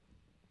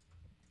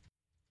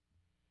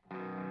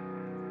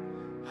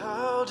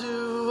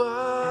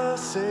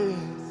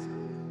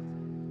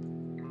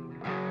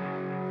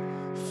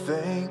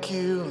Thank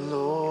you,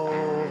 Lord,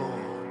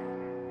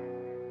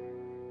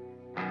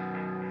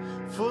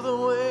 for the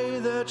way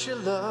that you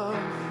love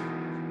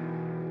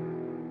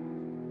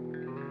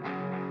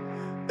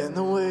and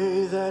the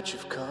way that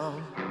you've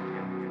come,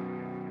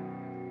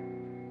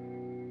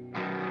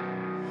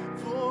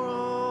 for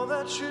all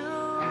that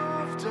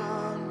you've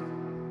done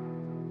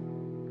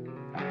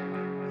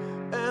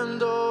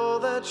and all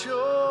that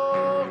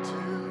you'll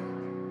do.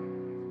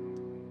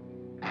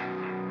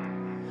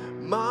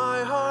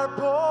 My heart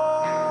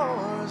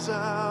pours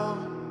out.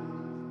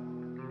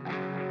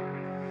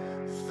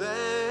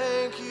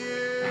 Thank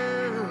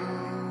you.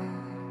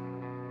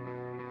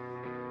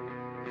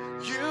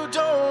 You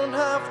don't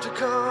have to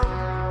come,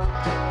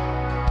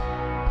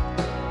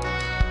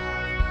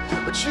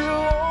 but you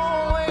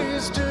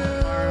always do.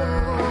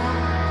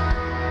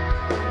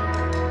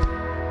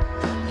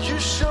 You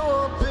show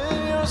up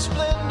in your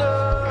splendor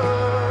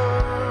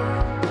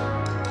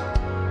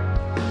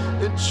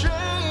and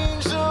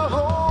change the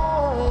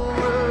whole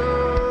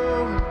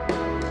room.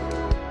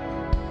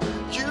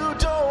 You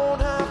don't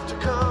have to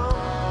come,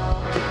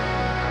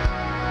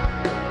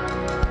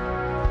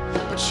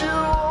 but you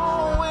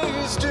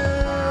always do.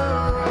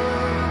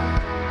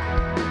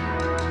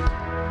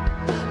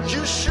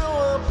 You show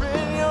up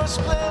in your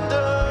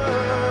splendor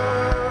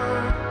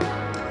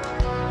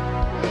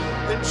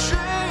and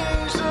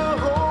change the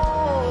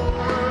whole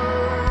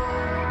room.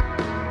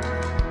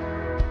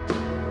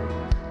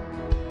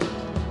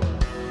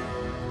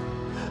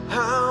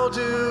 How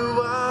do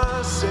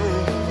I say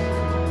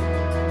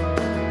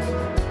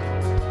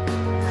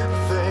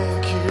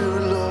thank you,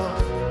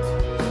 Lord,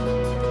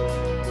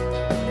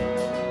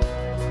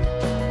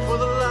 for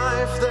the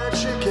life that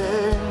you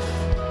gave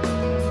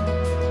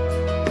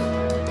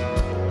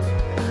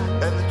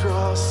and the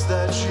cross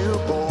that you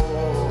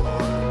bore,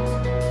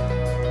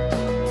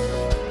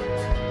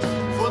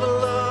 for the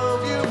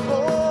love you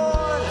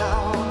poured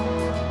out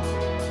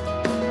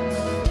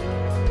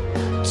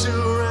to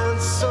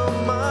ransom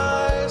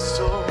my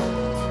soul.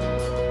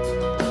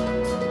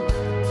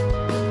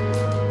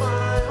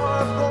 My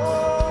heart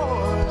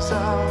pours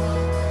out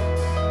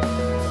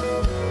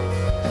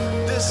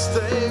this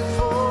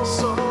thankful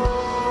song.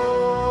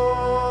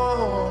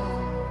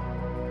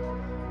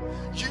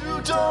 You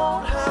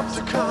don't have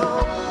to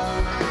come,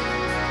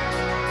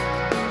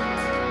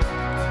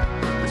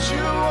 but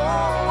you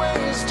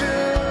always do.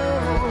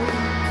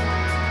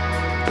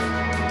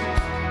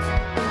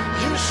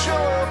 You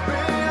show up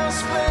in your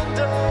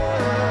splendor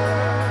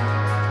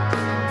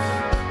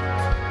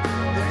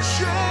and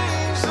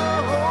change the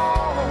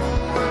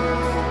whole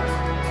world.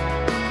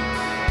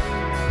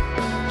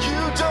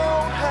 You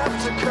don't have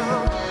to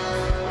come,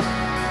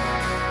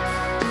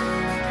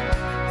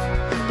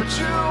 but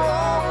you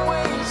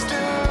always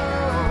do.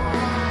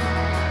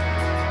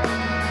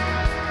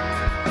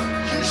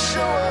 You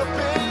show up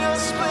in your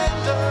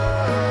splendor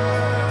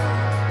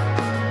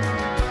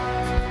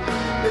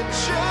and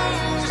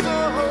change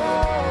the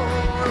whole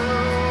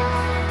world.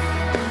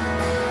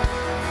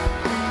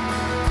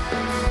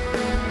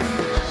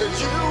 And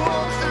you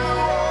walk through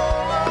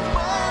all of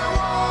my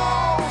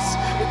walls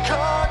and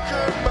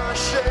conquered my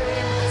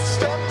shame,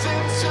 stepped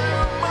into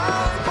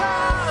my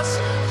past,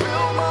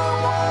 filled my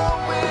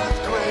world with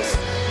grace.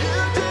 You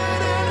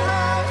didn't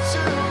have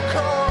to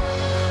come,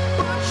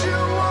 but you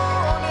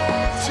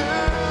wanted to.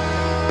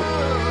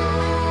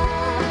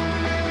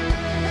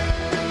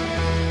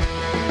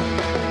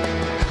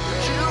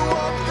 You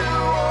walked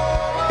through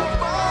all of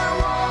my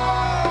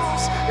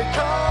walls and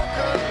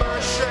conquered my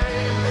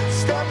shame,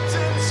 stepped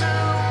into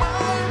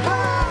my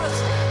past,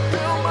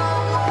 filled my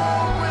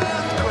world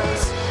with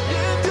grace.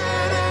 You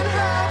didn't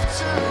have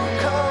to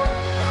come,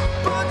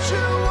 but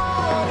you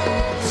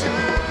wanted to.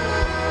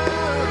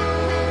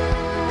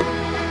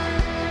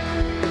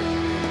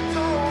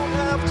 Don't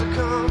have to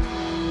come,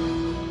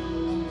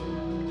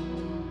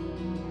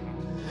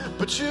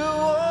 but you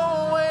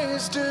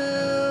always do.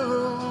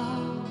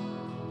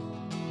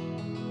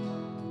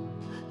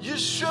 You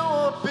show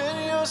up in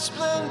your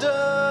splendor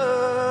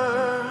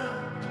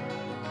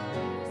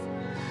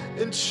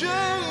and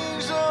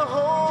change the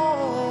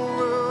whole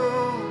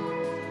room.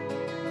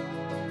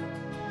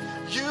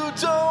 You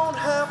don't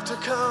have to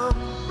come,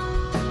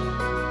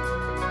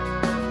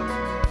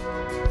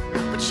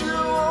 but you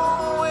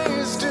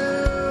always do.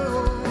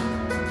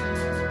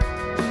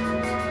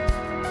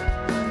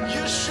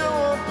 You show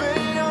up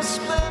in your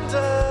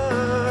splendor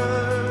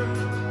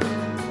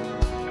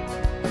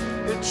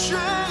and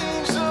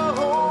change the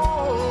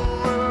whole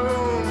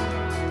room.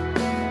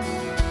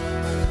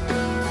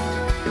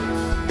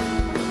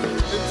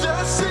 And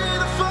I see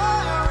the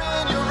fire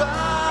in your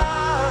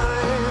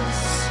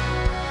eyes,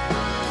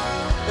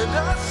 and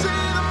I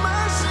see the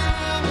mercy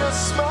in your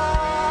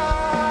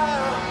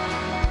smile,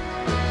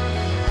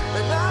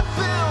 and I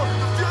feel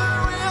the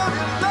fury of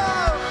your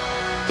love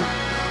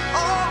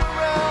all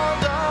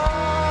around us.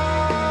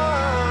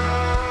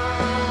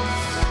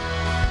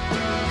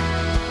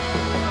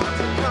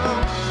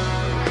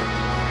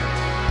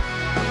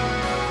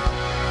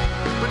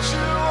 But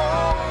you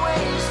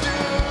always do.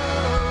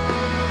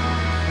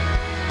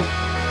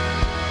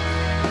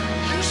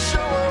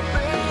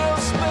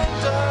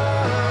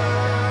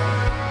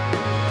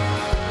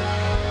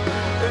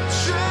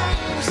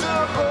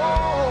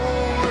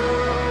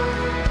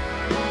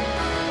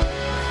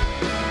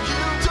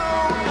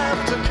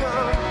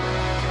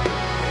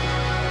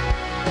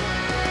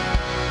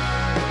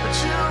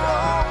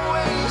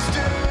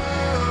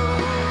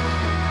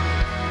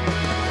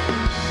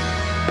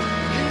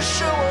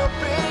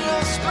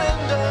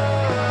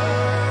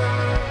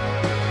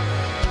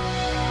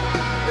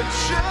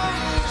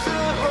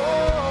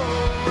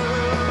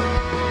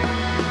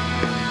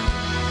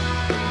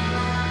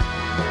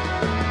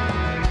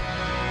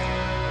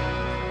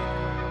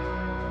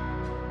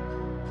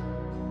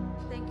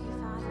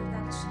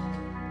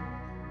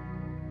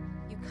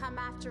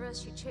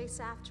 us, you chase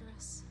after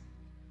us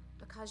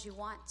because you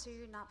want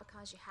to, not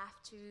because you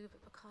have to, but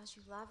because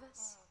you love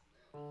us.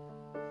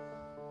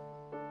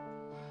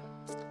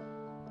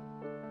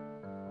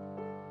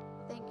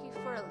 Thank you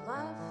for a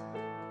love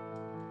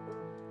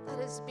that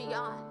is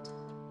beyond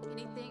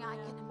anything I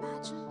can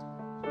imagine.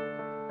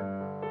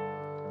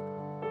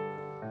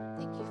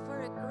 Thank you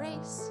for a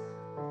grace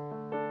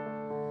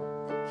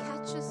that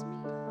catches me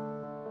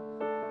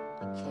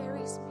and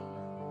carries me.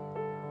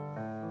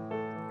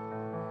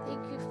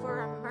 Thank you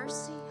for a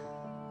mercy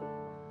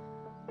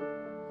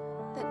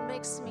that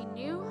makes me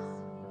new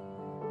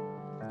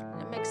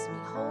and it makes me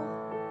whole.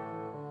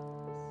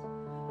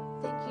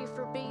 Thank you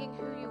for being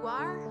who you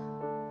are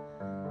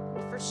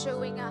and for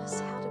showing us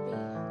how to be.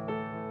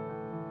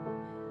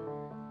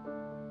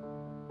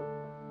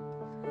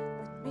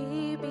 Let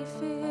me be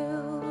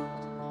filled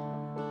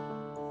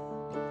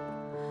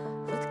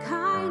with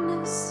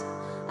kindness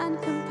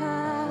and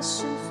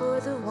compassion for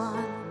the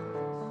one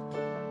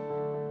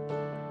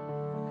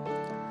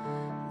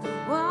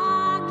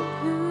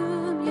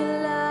whom you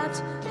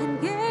loved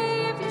and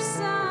gave your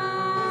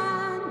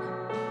son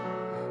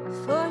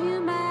for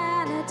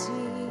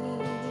humanity.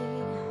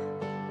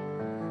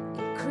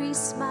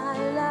 Increase my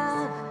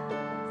love.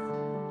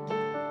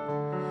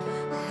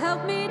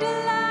 Help me to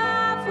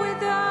love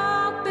with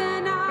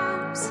open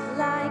arms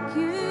like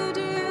you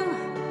do.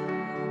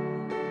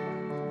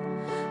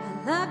 A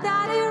love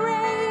that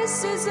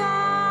erases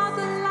all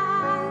the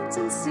lines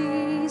and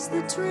sees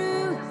the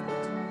truth.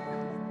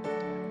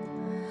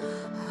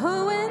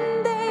 Oh,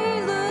 when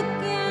they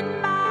look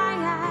in my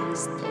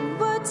eyes, they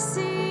would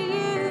see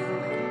you.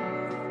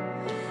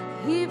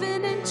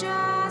 Even in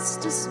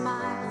just a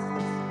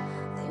smile,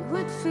 they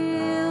would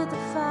feel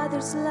the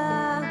Father's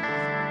love.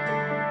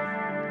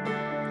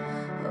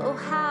 Oh,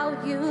 how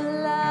you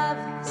love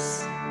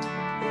us.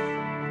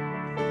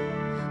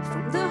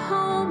 From the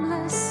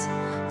homeless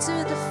to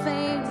the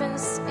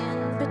famous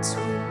in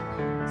between.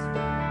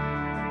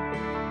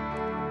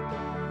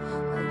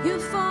 Oh, you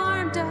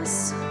formed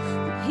us.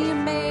 He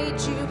made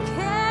you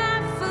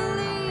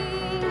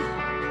carefully,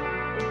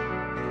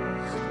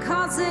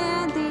 'cause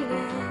in the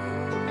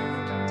end,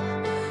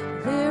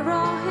 we're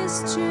all His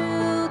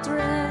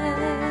children.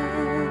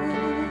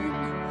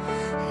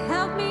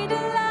 Help me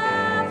to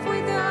love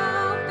with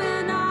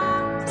open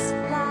arms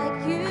like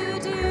you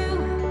do.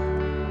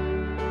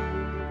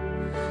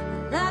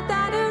 Love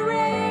that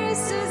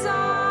erases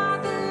all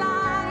the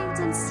lines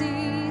and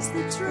sees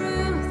the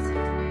truth.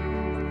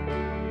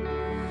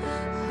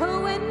 Oh,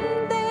 when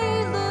they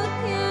look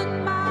in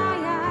my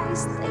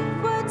eyes, they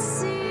would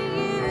see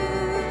you.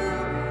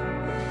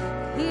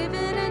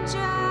 Even in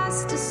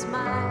just a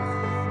smile,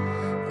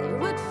 they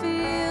would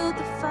feel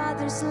the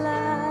Father's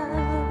love.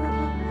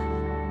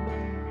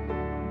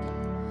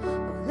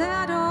 Oh,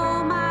 let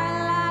all my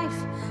life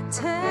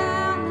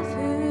tell of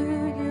who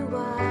you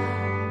are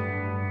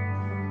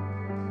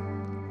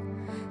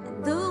and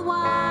the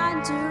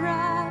wonder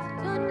of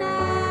your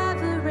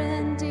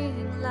never-ending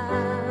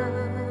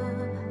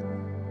love.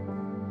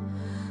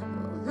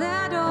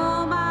 Let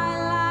all my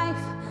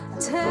life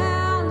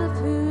tell of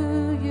who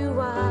you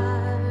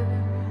are,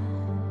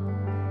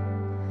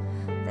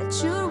 that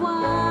you're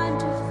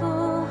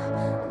wonderful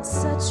and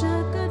such a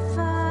good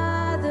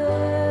Father.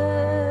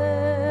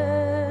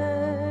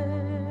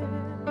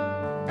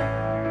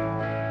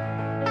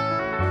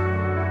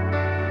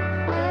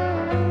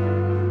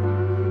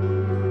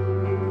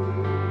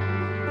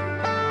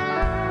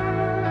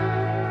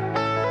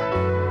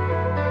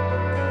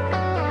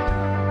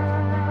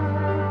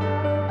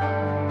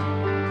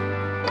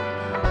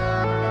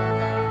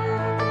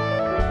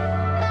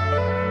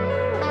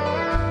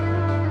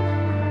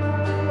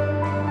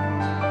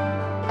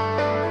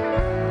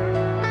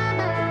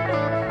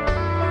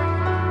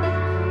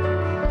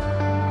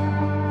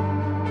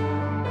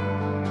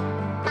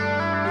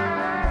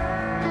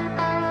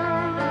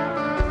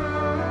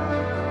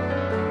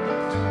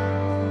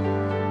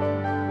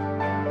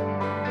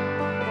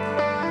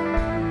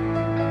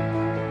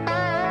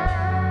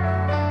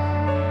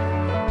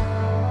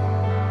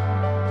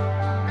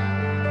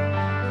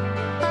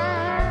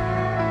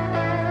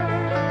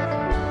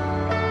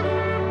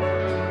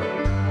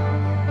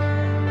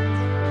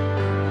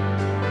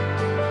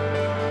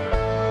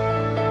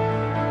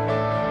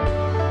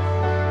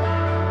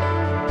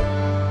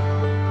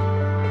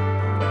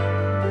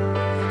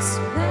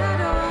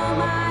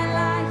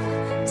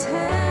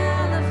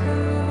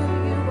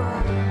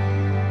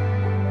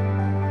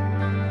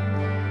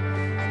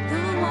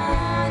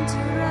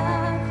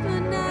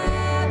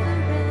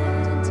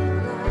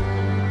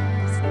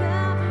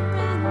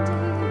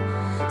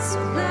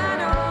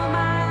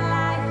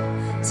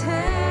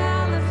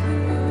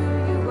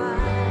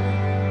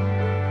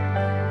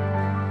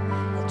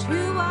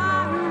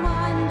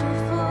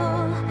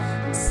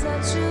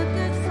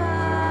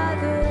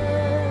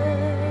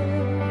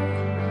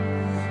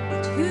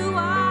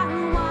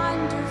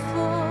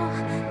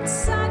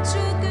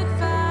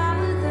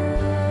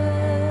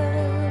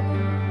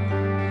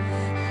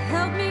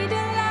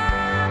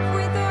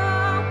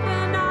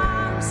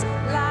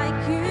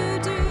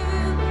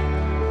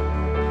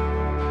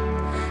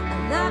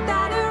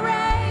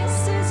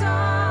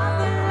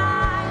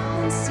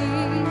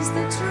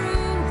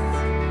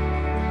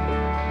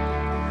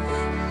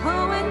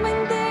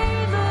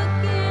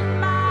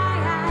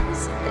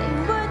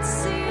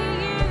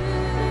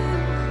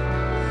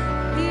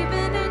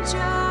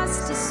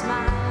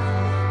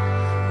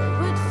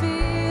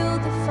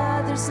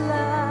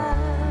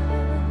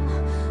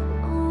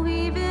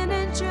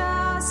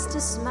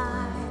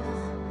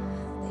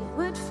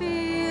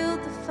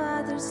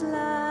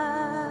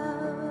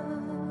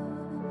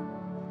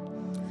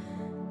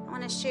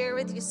 want to share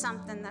with you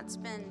something that's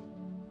been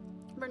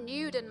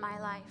renewed in my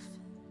life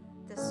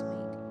this week.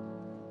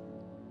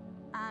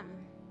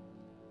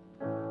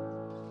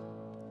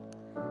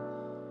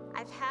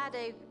 I've had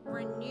a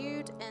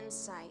renewed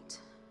insight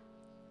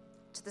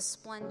to the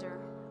splendor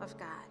of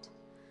God.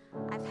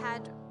 I've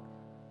had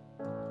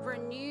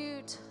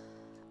renewed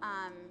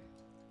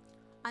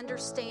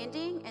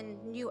understanding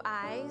and new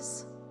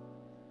eyes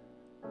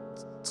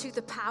to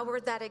the power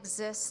that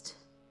exists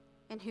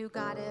in who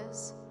God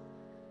is.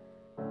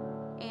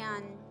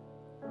 And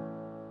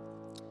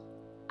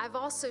I've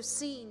also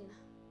seen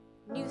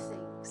new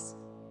things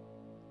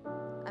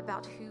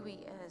about who He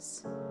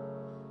is.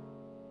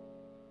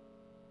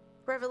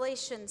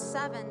 Revelation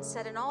 7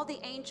 said, and all the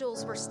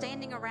angels were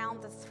standing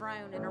around the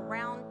throne and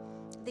around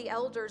the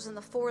elders and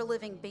the 4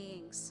 living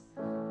beings.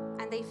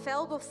 And they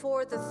fell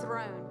before the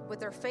throne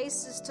with their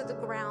faces to the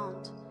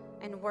ground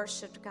and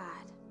worshiped God.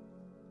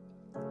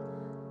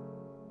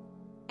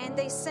 And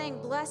they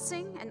sang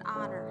blessing and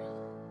honor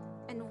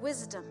and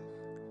wisdom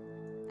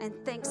and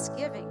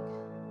thanksgiving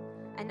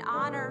and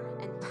honor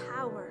and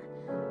power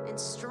and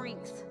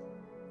strength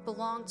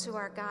belong to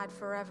our God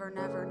forever and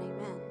ever, and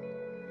amen.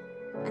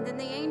 And then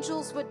the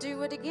angels would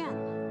do it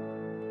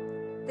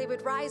again. They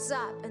would rise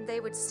up and they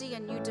would see a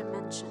new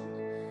dimension.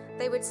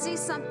 They would see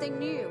something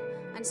new,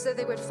 and so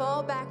they would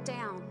fall back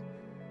down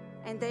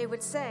and they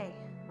would say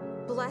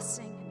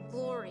blessing and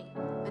glory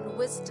and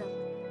wisdom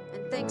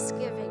and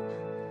thanksgiving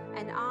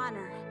and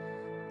honor.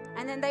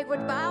 And then they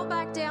would bow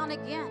back down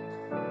again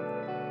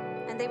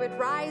and they would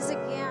rise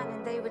again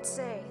and they would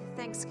say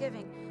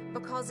thanksgiving,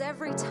 because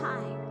every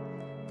time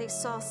they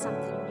saw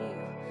something new,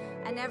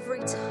 and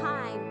every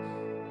time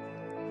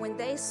when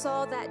they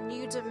saw that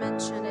new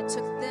dimension, it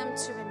took them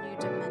to a new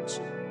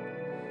dimension.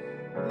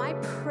 My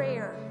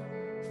prayer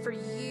for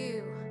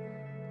you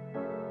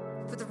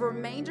for the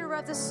remainder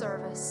of the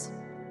service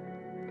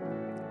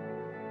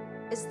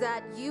is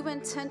that you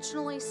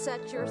intentionally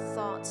set your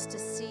thoughts to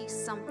see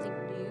something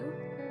new,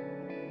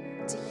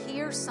 to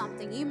hear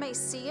something. You may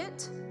see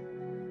it.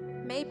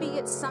 Maybe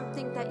it's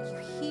something that you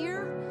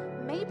hear.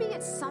 Maybe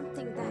it's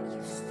something that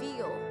you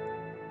feel.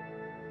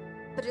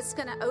 But it's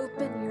going to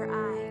open your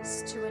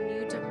eyes to a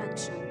new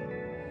dimension.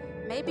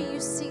 Maybe you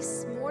see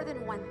more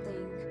than one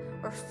thing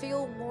or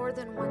feel more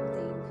than one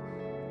thing.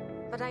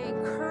 But I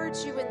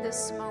encourage you in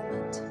this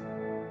moment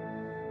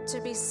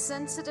to be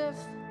sensitive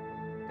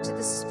to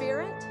the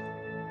Spirit,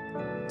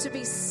 to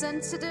be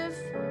sensitive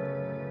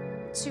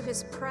to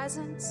His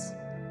presence,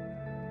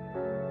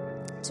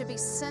 to be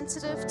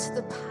sensitive to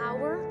the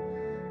power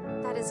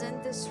that is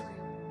in this room.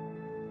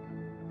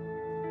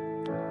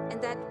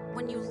 And that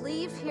when you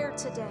leave here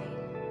today,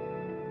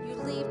 you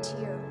leave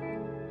here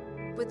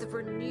with a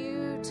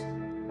renewed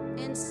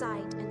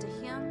insight into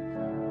Him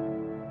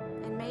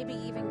and maybe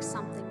even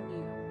something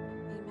new.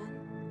 Amen.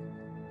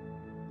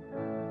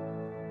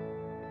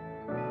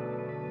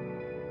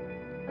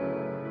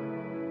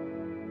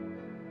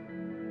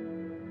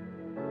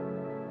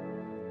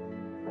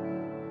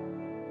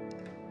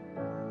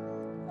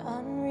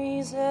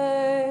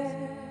 Unreserved,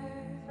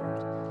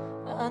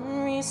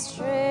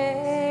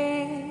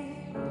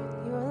 unrestrained,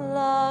 your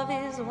love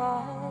is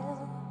wild.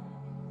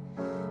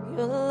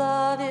 Your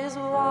love is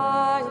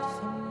wild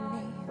for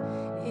me.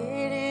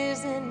 It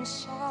isn't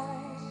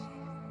shy.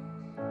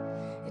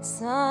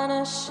 It's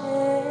unashamed.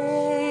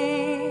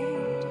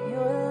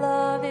 Your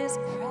love is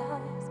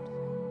proud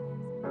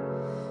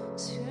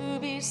to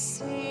be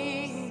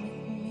seen with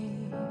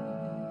me.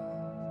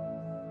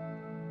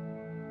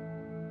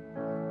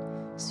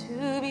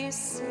 To be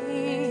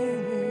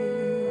seen with me.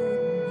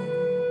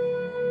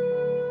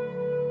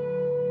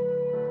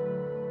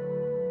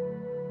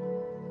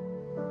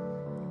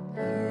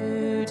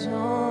 You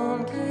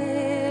don't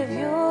give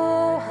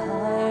your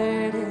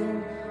heart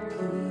in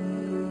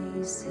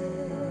pieces.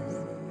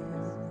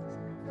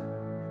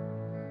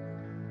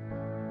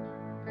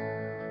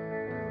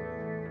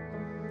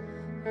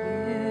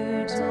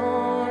 You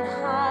don't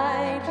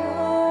hide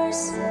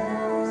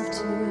yourself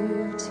to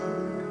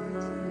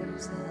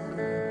tease us.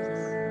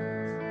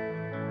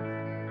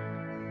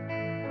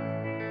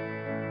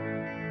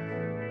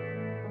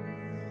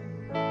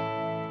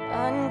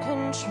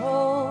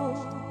 Uncontrolled,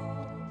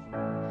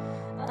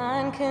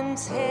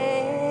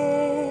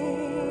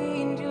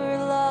 uncontained, your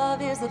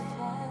love is a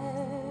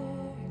fire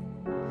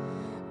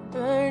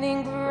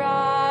burning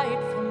bright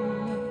for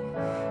me.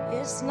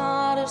 It's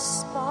not a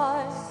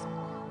spark,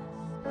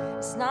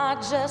 it's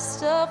not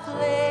just a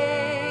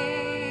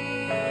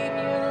flame.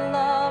 Your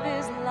love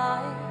is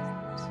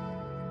light,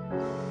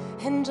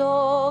 and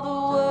all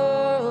the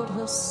world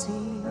will see.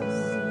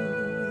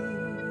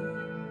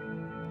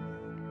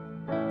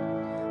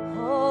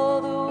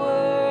 All the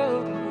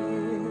world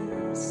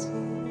will see.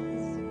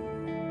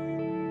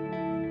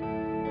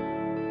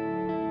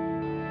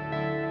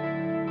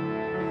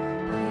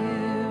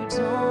 You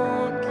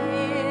don't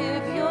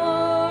give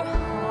your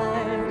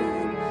heart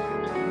in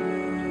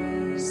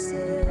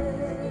pieces.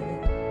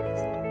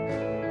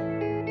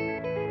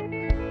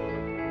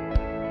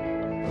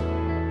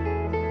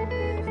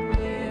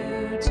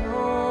 You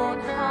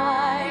don't hide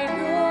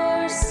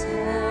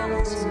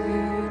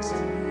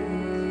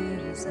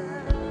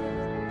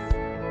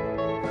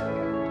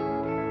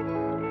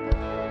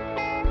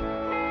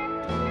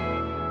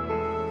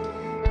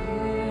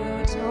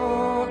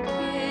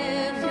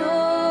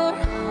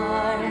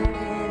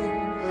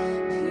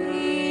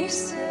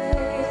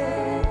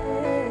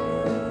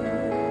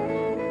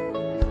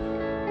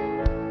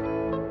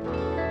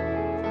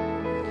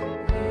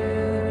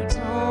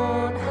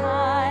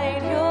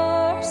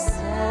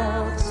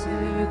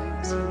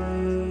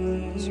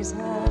Jesus.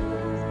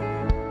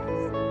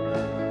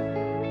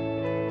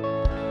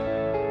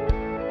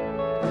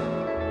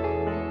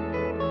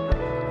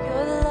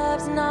 Your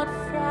love's not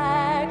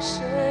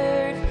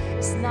fractured,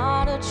 it's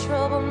not a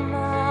troubled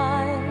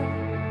mind.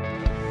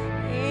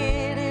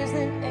 It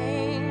isn't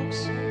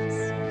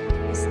anxious,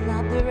 it's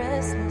not the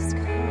restless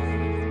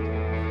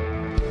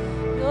kind.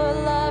 Your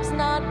love's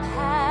not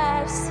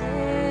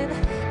passive,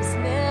 it's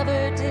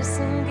never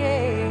disengaged,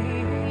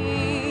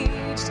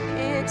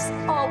 it's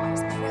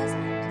always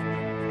present.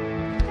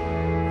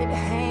 It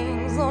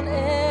hangs on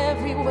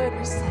every word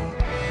we say.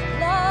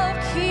 Love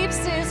keeps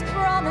his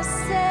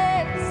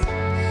promises,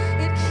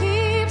 it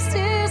keeps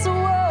his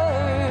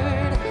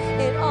word,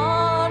 it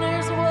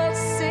honors what's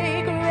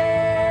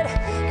sacred,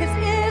 'cause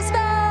his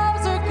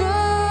vows are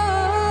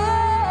good.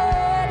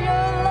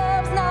 Your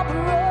love's not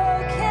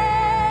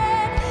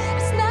broken,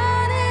 it's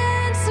not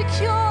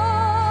insecure.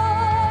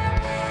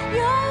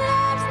 Your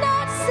love's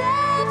not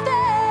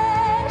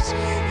selfish,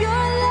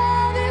 your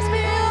love is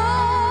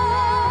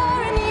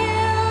pure, and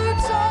you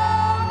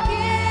don't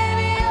give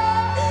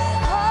your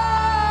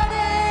heart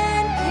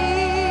in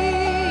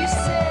pieces.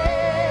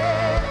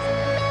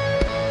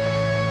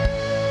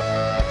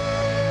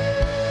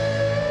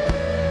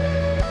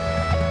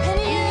 And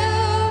you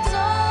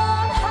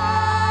don't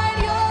hide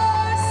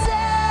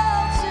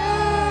yourself to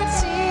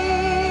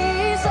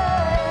tease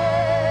us.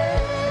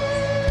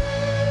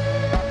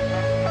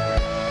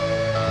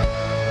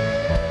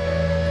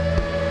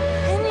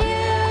 And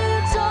you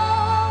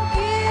don't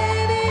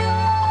give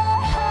your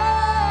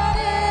heart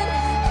in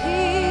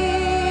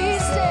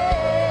pieces.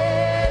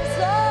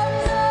 Oh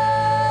no,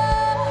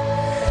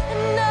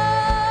 no.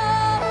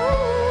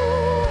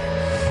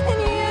 And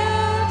you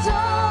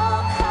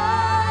don't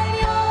hide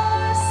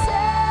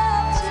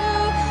yourself to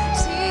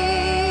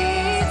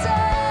tease us.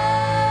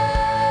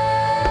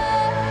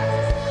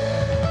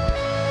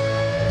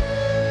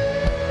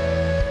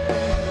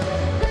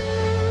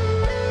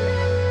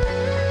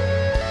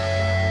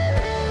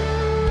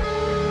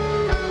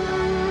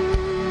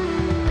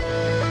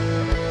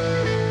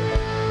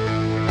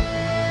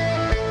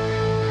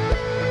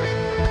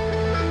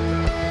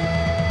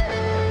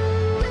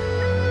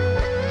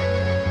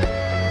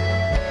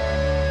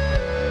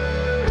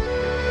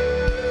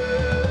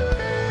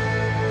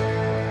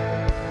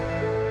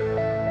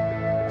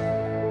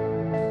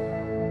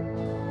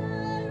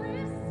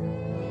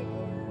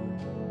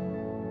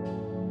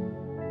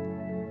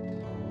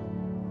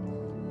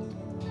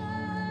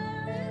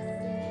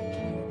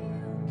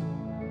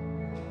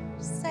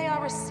 Say, I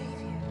receive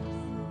you.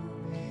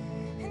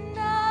 And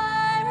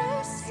I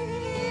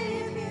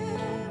receive you.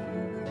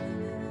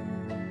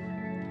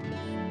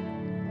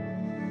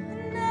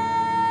 And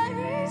I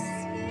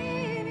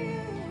receive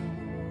you.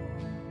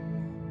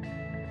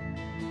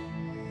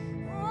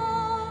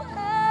 Oh, I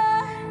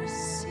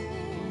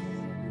receive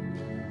you.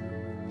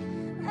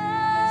 I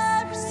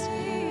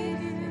receive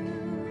you.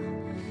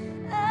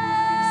 I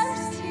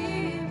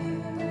receive you.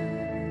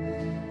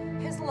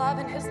 His love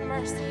and his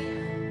mercy,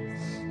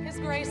 his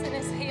grace and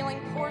his healing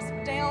pours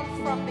down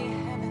from the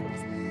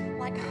heavens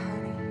like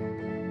honey.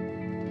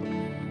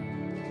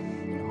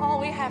 And all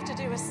we have to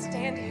do is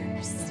stand here and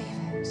receive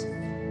it.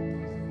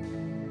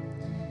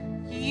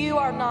 You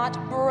are not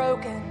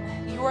broken.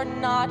 You are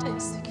not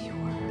insecure.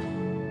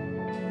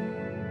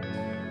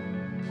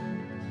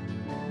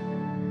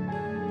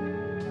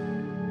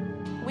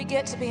 We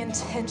get to be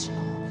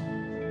intentional.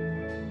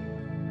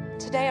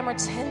 Today I'm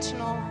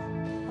intentional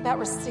about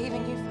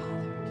receiving you, Father.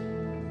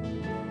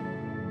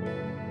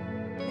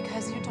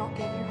 Because you don't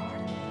give your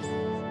heart in pieces.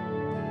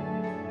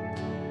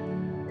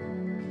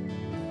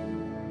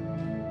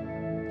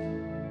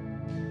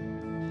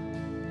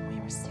 We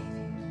receive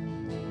you.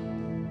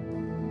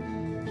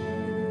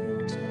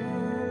 You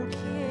don't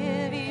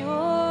give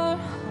your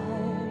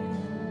heart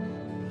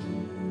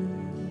in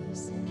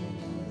pieces.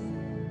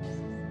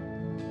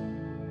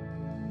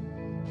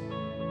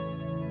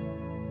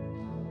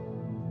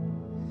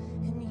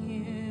 And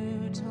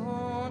you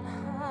don't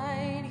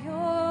hide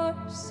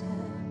yourself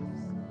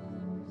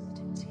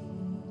to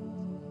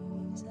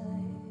tease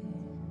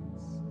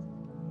us.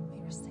 We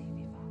receive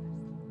you, Father.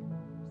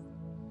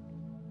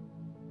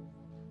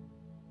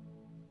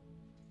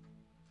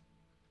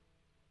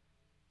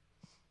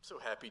 So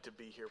happy to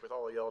be here with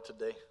all of y'all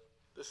today.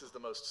 This is the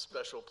most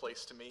special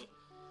place to me,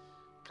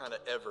 kind of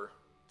ever.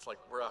 It's like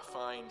where I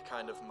find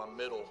kind of my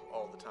middle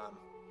all the time.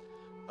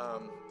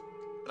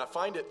 And I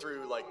find it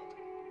through like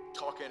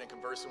talking and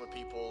conversing with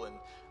people. And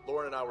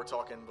Lauren and I were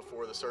talking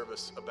before the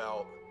service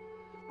about,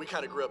 we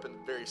kind of grew up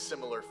in very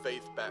similar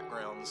faith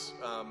backgrounds,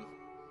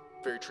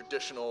 very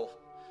traditional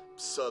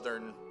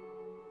Southern,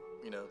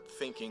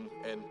 thinking.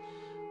 And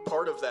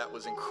part of that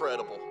was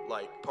incredible.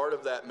 Like part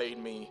of that made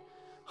me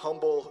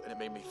humble, and it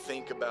made me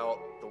think about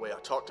the way I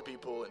talk to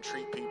people and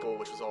treat people,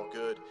 which was all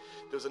good.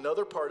 There's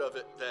another part of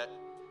it that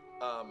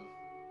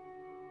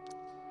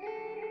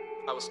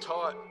I was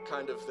taught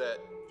kind of that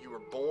you were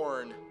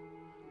born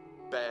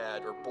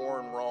bad or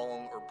born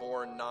wrong or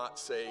born not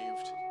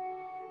saved,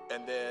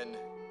 and then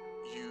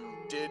you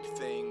did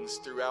things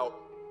throughout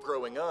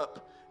growing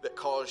up that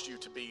caused you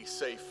to be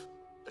safe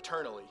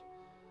eternally.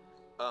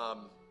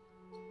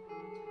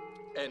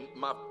 And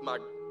my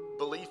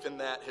belief in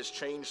that has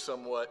changed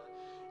somewhat,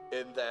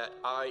 in that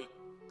I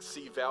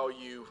see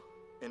value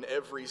in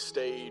every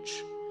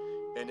stage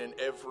and in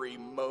every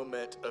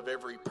moment of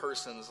every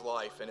person's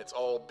life, and it's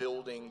all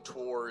building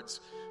towards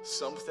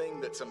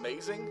something that's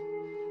amazing.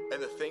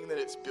 And the thing that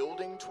it's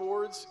building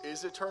towards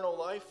is eternal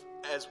life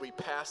as we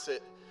pass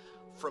it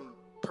from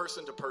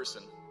person to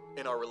person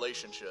in our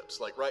relationships.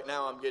 Like right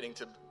now, I'm getting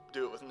to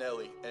do it with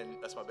Nellie, and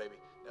that's my baby,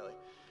 Nellie.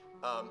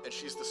 And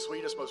she's the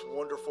sweetest, most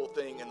wonderful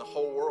thing in the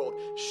whole world.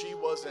 She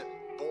wasn't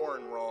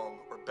born wrong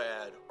or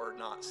bad or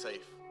not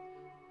safe.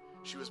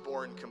 She was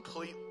born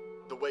complete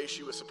the way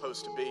she was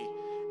supposed to be.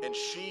 And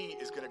she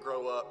is going to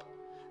grow up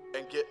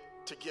and get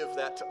to give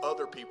that to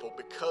other people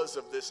because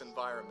of this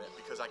environment,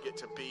 because I get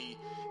to be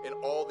in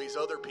all these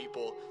other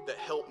people that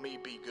help me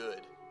be good.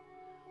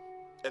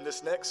 And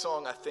this next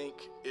song, I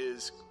think,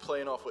 is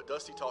playing off what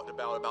Dusty talked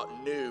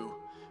about new,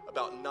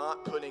 about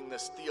not putting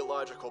this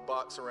theological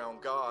box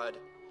around God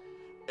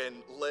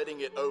and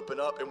letting it open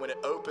up. And when it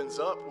opens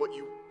up,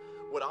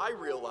 what I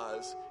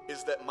realize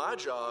is that my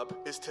job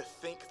is to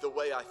think the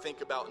way I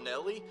think about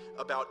Nellie,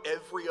 about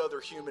every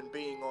other human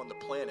being on the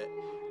planet.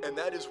 And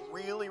that is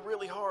really,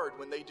 really hard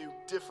when they do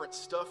different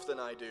stuff than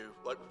I do,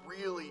 like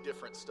really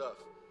different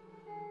stuff.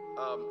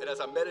 And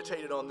as I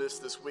meditated on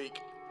this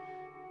week,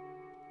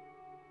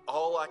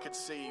 all I could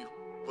see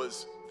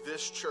was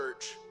this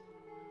church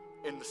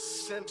in the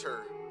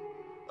center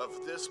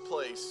of this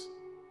place,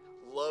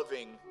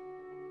 loving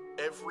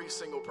every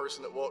single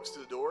person that walks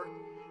through the door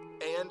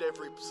and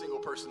every single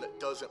person that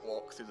doesn't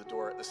walk through the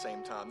door at the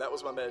same time. That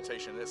was my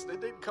meditation. It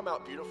didn't come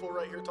out beautiful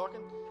right here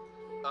talking,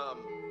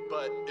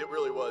 but it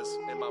really was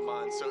in my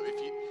mind. So if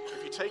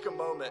you take a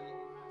moment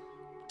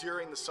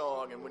during the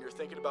song and when you're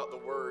thinking about the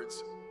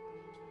words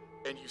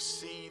and you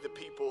see the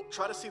people,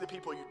 try to see the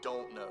people you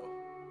don't know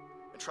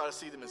and try to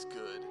see them as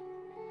good,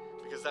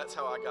 because that's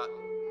how I got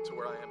to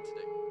where I am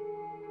today.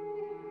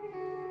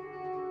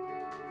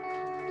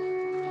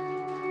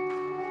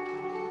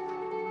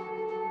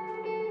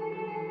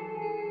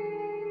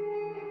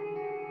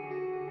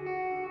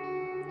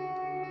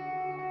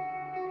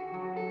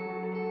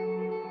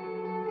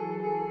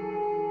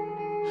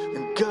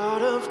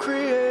 God of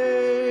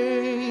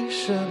creation,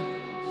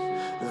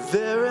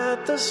 there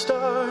at the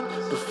start,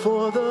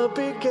 before the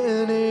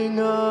beginning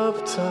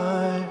of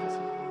time.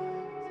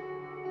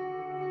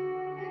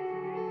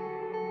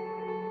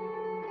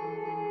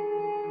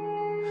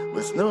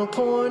 With no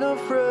point of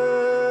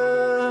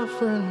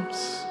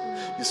reference,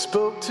 you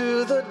spoke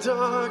to the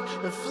dark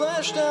and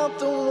fleshed out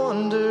the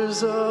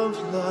wonders of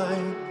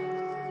light.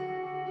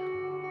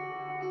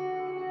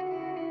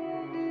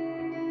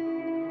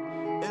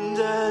 And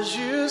as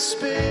you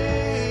speak,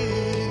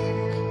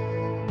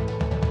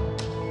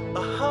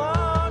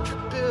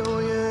 100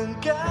 billion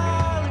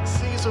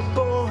galaxies are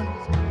born.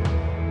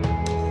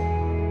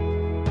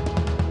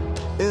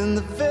 In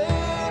the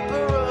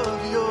vapor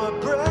of your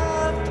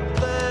breath, the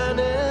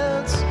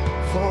planets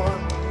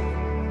form.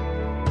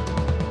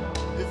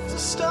 If the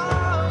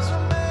stars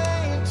were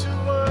made to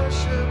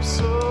worship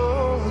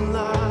so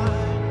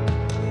light,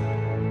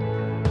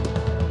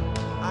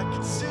 I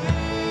could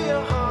see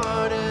your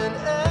heart in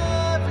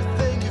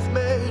everything you've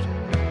made.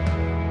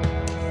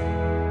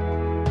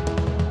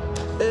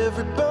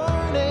 Every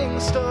burning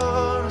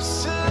star, a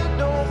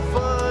signal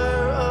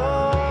fire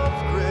of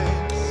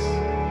grace.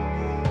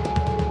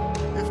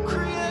 If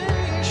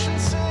creation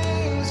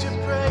sings your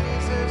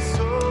praises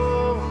so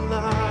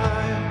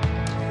loud,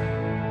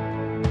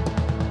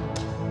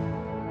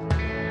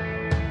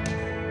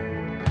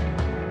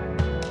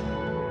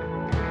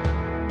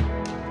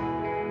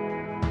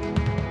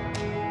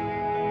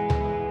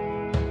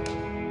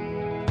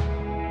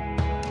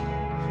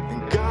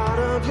 and God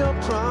of your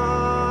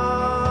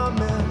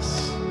promise,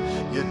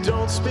 you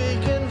don't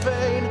speak in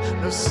vain,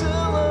 no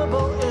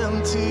syllable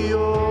empty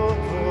or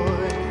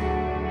void.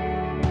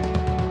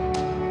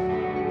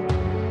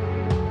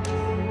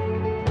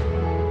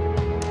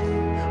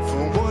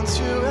 For once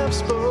you have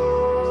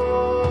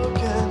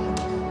spoken,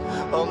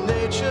 all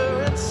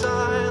nature and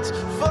science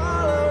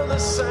follow the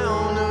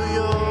sound of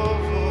your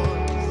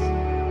voice.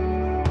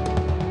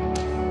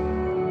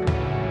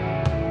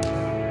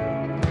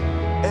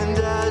 And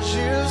as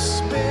you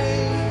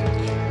speak,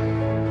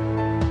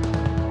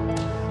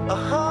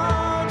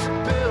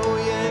 100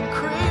 billion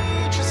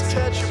creatures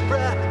catch your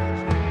breath,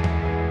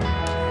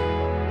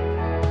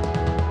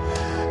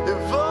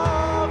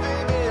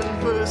 evolving in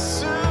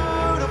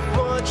pursuit of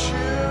what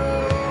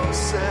you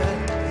said.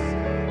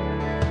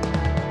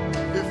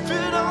 If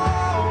it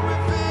all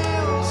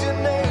reveals your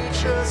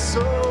nature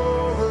so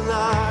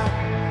alive,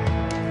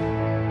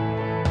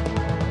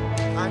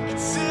 I can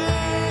see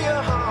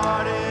your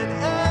heart in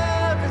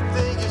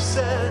everything you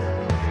said.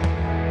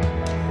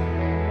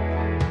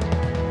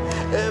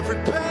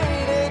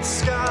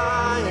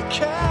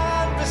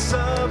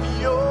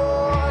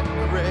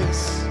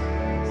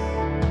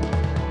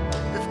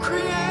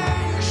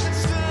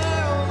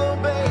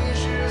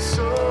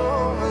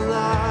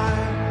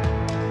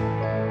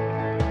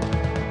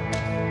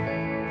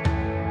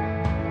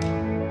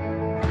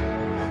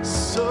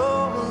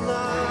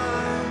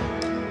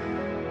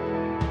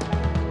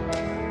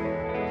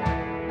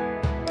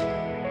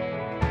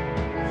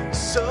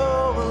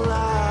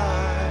 alive.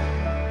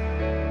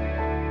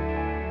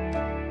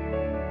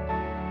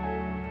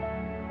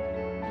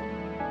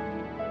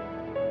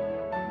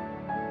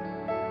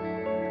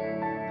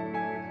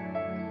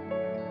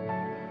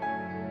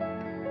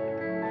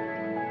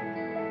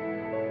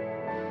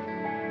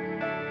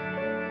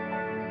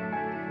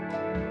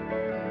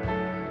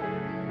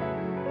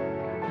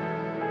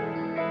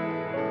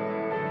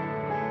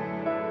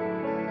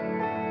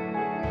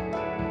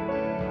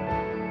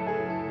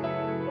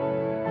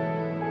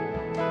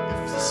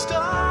 If the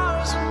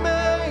stars were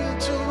made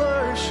to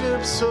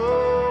worship so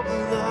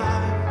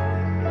alive,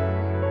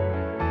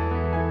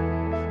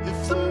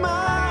 if the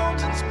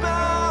mountains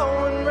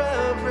bow in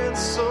reverence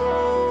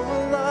so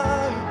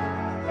alive,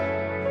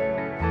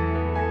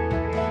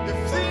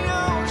 if the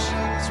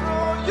oceans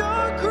roar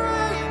your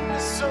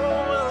greatness so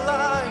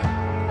alive,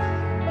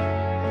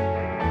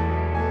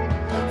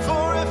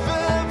 for if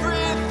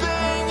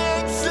everything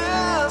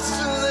exists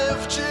to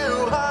lift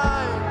you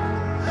high,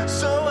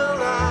 so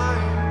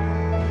alive,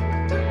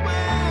 the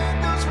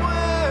wind goes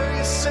where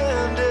you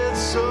send it,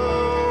 so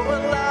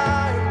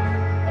alive,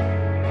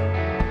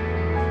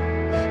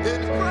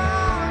 and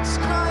rocks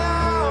cry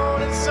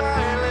out in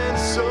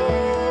silence, so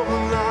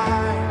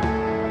alive.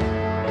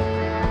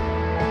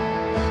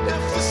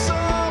 If the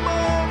sum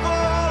of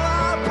all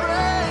our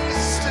praise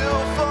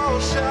still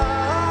falls short,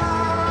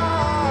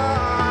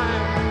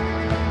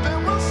 then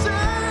we'll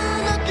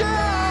sing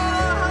again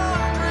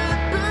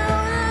 100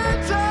 billion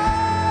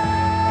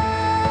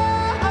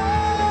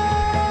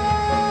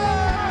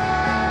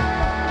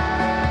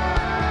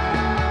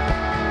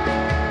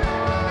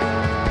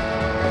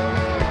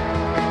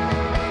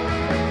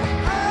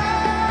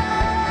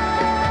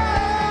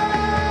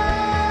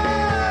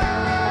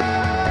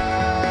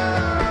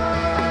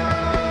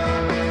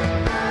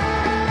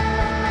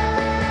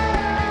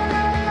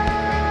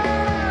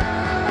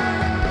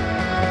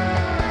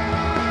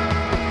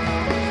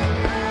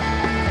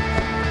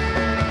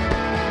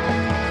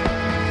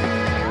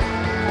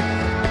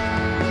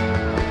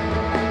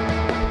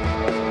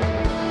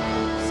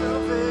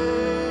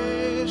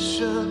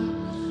salvation.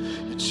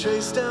 You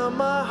chase down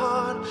my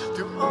heart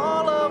through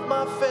all of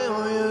my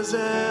failures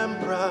and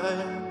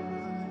pride.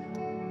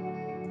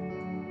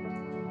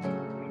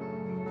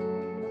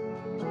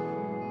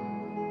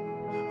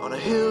 On a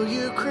hill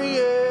you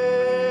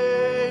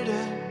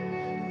created,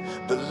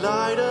 the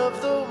light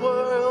of the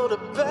world,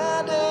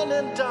 abandoned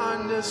in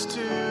darkness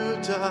to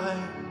die.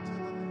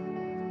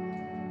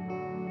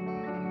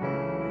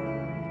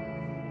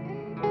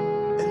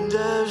 And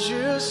as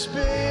you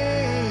speak,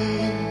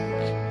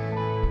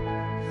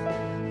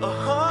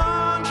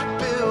 100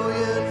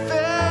 billion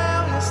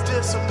failures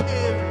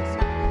disappear.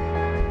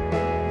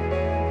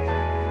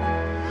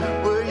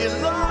 Where you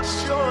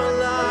lost your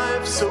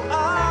life so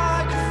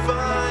I could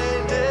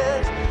find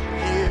it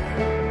here.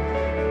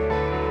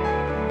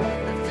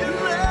 If you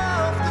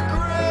left the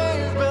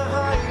grave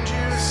behind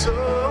you so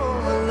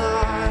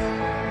alive,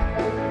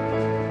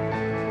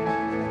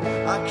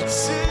 I can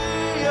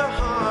see your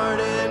heart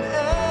in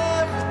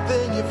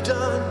everything you've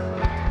done.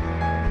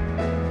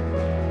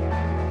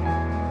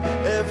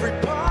 Every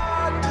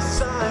part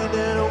designed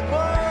in a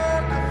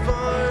work of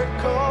art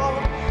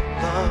called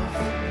love.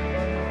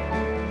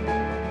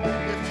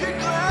 If you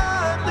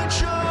gladly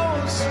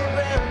chose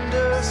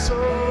surrender so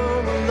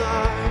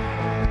alive,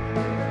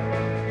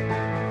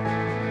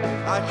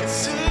 I can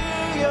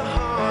see your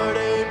heart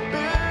 8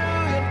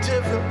 billion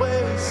different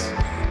ways.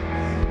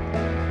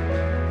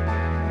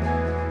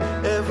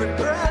 Every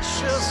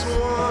precious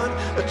one,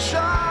 a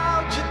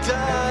child you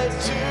died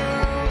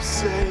to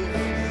save.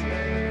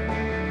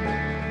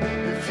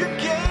 If you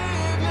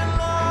gave your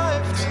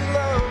life to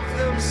love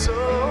them so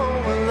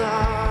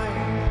alive,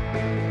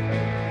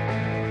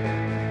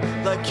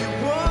 like you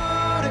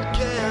would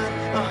again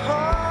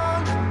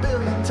 100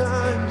 billion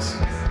times.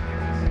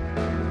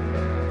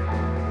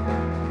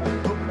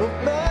 But what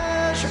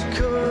measure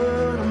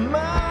could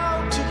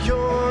amount to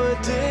your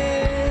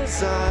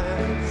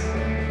desires?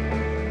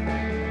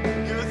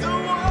 You're the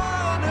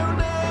one who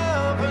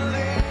never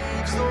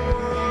leaves the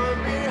one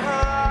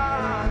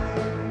behind.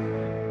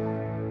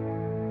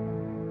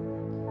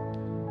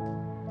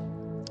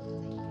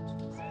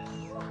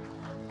 Amen.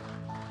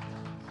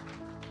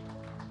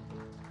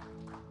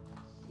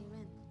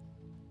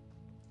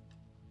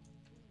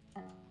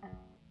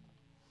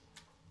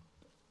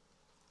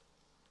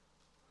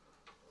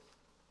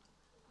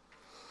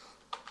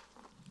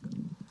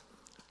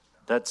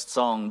 That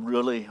song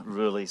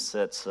really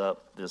sets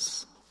up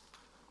this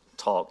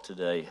talk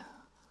today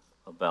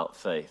about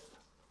faith.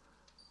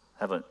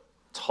 Haven't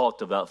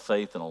talked about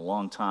faith in a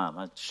long time.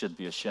 I should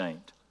be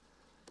ashamed.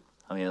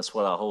 I mean, that's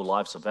what our whole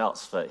life's about,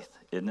 is faith,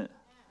 isn't it?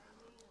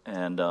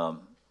 And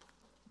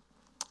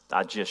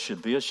I just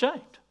should be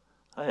ashamed.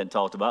 I hadn't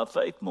talked about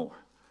faith more.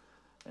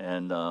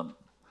 And but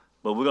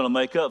we're going to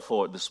make up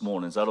for it this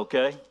morning. Is that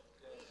okay?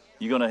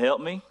 You going to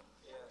help me?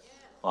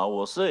 Well,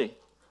 we'll see.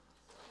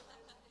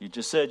 You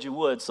just said you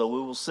would, so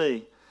we will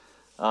see.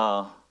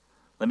 Let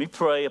me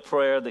pray a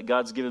prayer that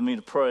God's given me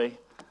to pray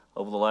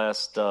over the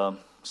last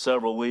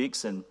several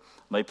weeks. And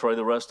may pray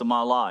the rest of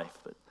my life.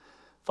 But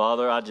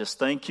Father, I just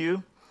thank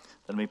you.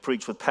 Let me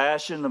preach with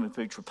passion. Let me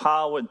preach with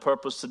power and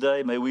purpose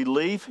today. May we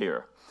leave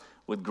here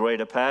with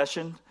greater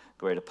passion,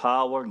 greater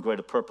power, and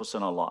greater purpose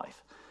in our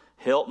life.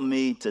 Help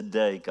me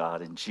today,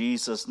 God. In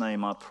Jesus'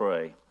 name I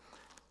pray.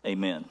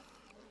 Amen.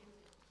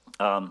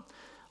 I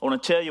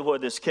want to tell you where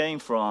this came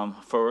from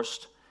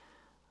first.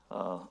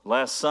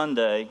 Last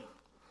Sunday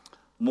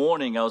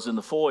morning, I was in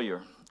the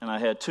foyer, and I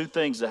had two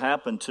things that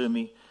happened to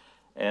me.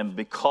 And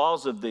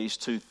because of these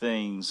two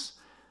things,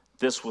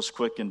 this was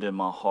quickened in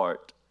my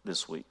heart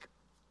this week.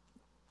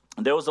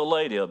 And there was a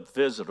lady, a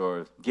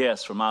visitor, a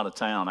guest from out of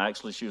town.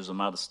 Actually, she was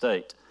from out of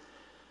state.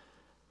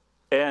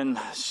 And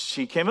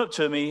she came up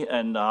to me,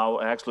 and I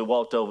actually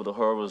walked over to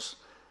her.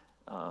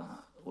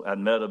 I'd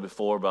met her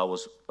before, but I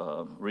was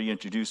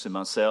reintroducing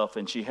myself.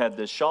 And she had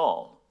this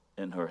shawl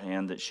in her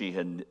hand that she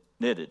had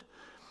knitted.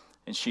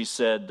 And she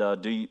said,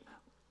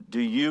 do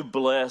you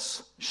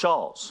bless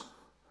shawls?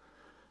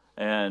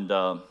 And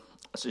I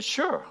said,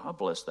 sure, I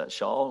bless that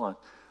shawl.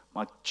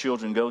 My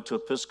children go to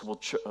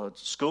Episcopal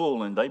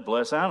school, and they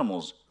bless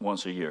animals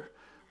once a year.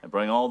 They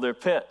bring all their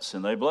pets,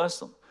 and they bless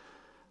them.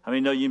 I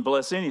mean, no, you can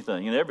bless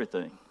anything and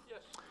everything. Yes.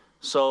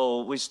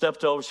 So we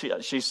stepped over.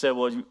 She said,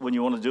 well, when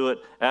you want to do it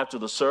after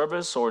the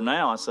service or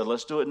now? I said,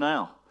 let's do it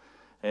now.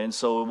 And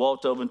so we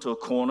walked over into a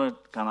corner,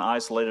 kind of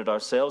isolated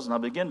ourselves, and I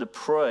began to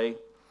pray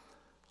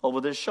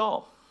over this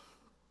shawl.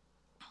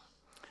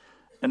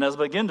 And as I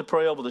began to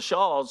pray over the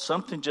shawl,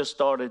 something just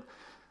started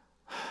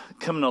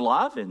coming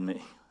alive in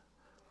me.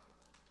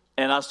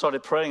 And I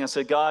started praying. I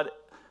said, God,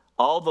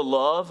 all the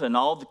love and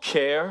all the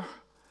care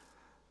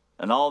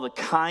and all the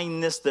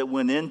kindness that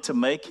went into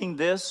making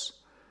this,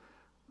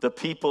 the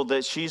people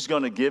that she's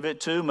going to give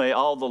it to, may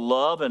all the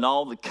love and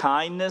all the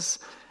kindness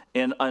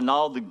and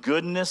all the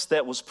goodness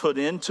that was put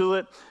into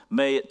it,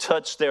 may it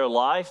touch their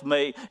life.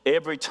 May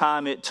every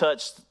time it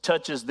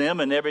touches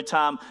them and every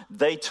time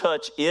they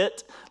touch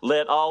it,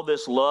 let all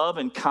this love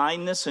and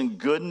kindness and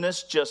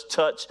goodness just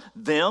touch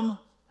them.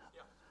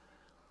 Yeah.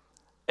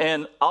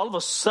 And all of a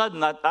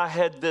sudden, I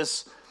had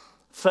this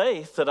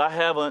faith that I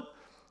haven't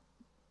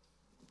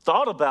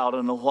thought about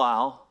in a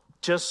while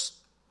just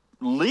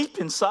leap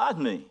inside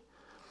me.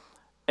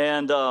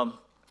 And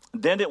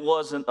then it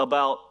wasn't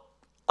about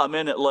a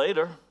minute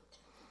later.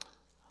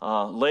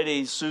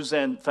 Lady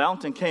Suzanne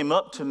Fountain came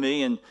up to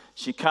me, and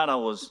she kind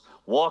of was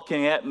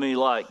walking at me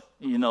like,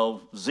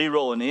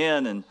 zeroing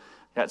in and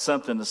got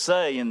something to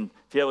say. And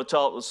if you ever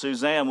talk with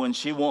Suzanne, when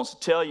she wants to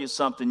tell you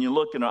something, you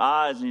look in her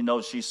eyes and you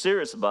know she's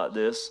serious about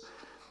this.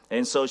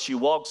 And so she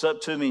walks up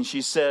to me and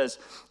she says,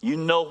 you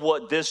know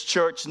what this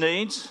church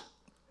needs?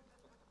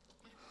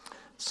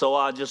 So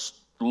I just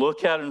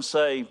look at her and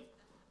say,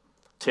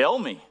 tell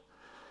me.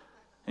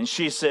 And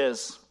she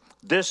says,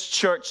 this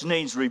church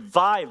needs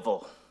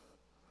revival.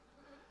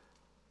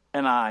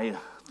 And I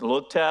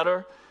looked at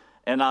her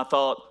and I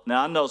thought,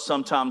 now I know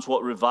sometimes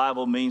what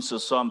revival means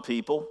to some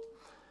people,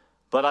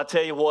 but I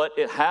tell you what,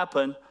 it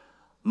happened.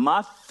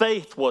 My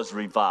faith was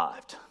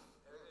revived.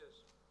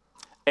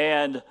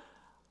 And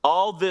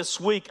all this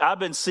week I've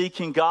been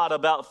seeking God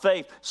about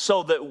faith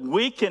so that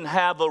we can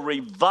have a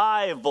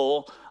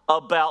revival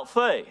about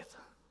faith.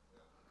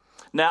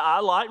 Now, I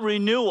like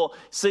renewal.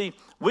 See,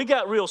 we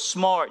got real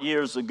smart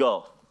years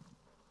ago.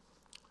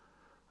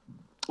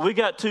 We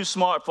got too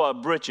smart for our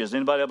britches.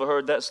 Anybody ever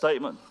heard that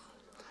statement?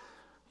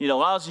 When I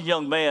was a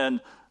young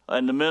man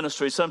in the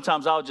ministry,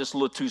 sometimes I was just a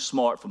little too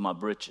smart for my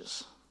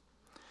britches.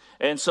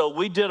 And so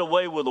we did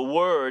away with a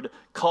word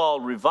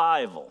called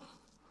revival.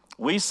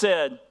 We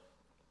said,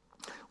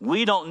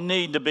 we don't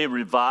need to be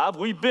revived.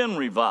 We've been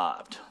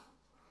revived.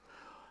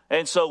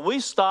 And so we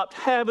stopped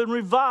having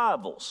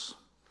revivals.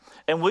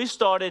 And we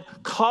started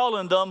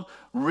calling them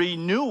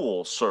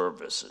renewal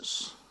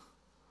services.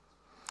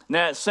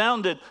 Now, it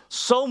sounded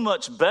so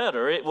much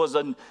better. It was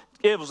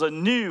a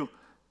new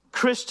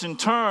Christian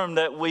term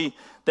that we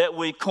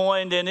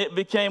coined, and it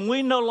became,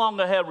 we no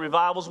longer have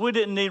revivals. We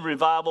didn't need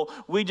revival.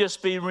 We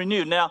just be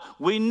renewed. Now,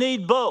 we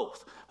need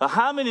both.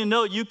 How many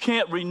know you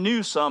can't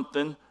renew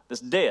something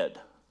that's dead?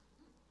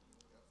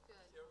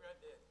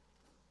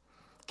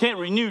 Can't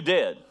renew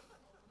dead.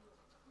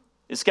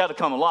 It's got to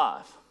come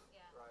alive.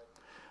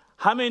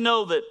 How many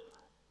know that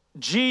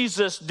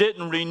Jesus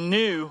didn't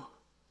renew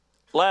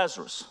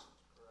Lazarus?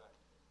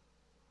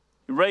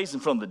 He raised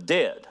him from the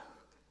dead.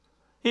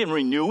 He didn't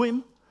renew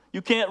him.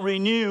 You can't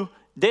renew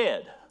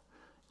dead.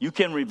 You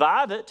can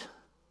revive it.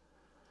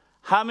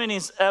 How many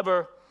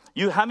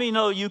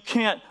know you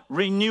can't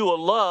renew a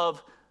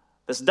love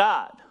that's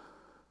died?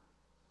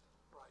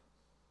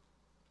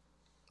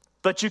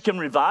 But you can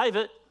revive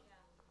it.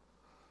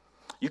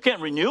 You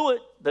can't renew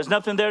it. There's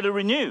nothing there to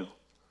renew.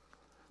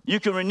 You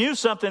can renew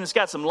something that's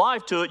got some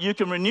life to it. You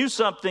can renew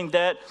something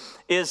that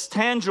is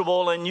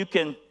tangible and you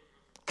can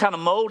kind of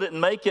mold it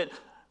and make it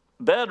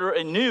better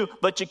and new,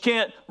 but you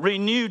can't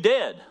renew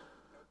dead.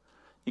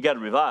 You got to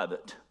revive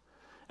it.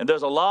 And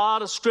there's a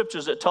lot of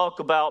scriptures that talk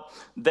about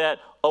that,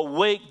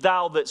 awake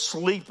thou that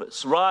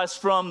sleepest, rise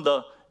from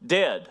the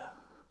dead.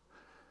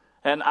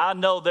 And I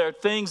know there are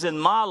things in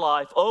my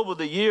life over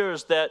the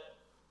years that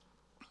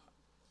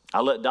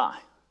I let die.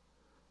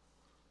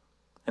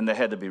 And they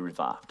had to be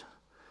revived.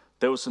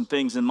 There were some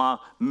things in my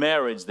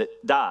marriage that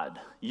died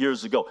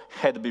years ago,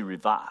 had to be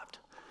revived.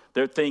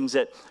 There are things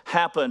that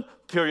happen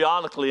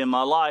periodically in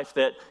my life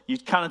that you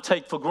kind of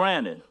take for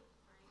granted,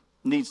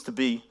 needs to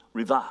be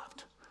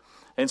revived.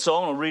 And so I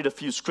want to read a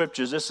few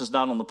scriptures. This is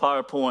not on the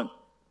PowerPoint,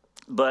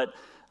 but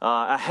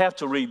I have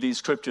to read these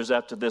scriptures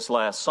after this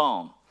last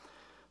song.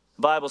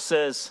 The Bible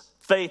says,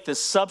 faith is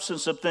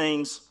substance of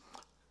things,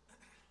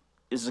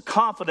 is the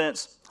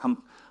confidence.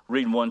 I'm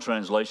reading one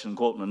translation and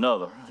quoting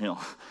another,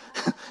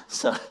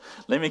 So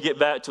let me get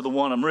back to the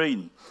one I'm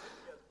reading.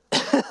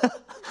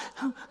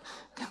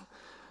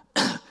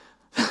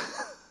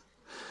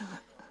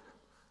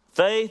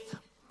 Faith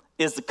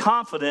is the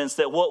confidence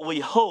that what we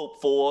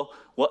hope for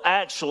will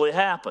actually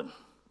happen.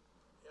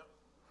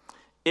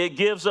 It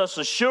gives us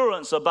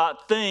assurance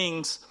about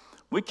things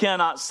we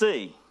cannot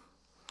see.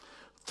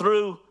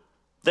 Through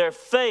their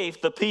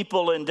faith, the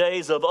people in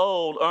days of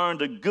old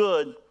earned a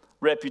good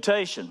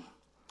reputation.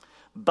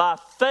 By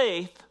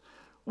faith,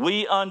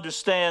 we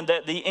understand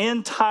that the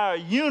entire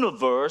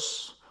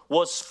universe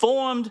was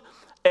formed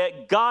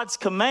at God's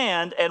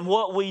command, and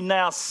what we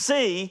now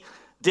see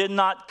did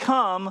not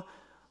come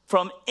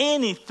from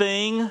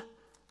anything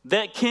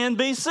that can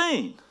be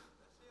seen.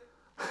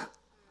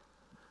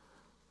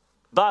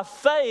 By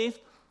faith,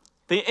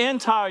 the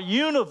entire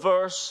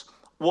universe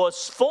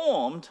was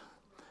formed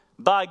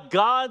by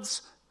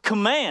God's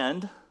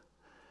command,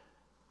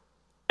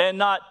 and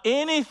not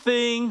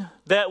anything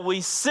that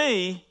we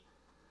see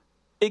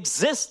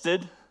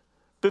existed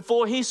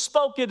before he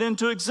spoke it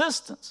into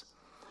existence.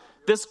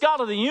 This God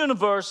of the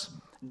universe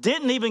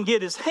didn't even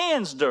get his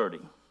hands dirty.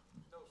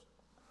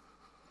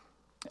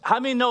 How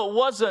many know it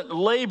wasn't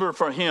labor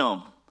for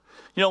him?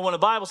 When the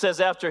Bible says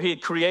after he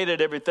had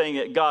created everything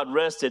that God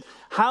rested,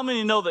 how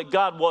many know that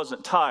God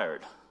wasn't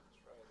tired?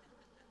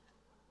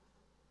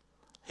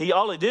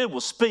 All he did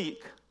was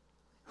speak.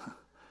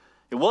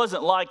 It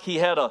wasn't like he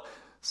had a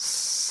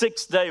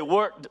 6-day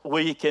work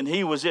week and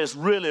he was just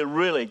really,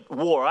 really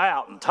wore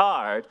out and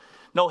tired.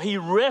 No, he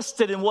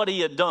rested in what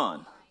he had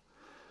done.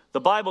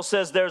 The Bible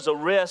says there's a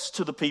rest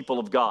to the people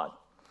of God.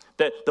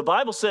 That the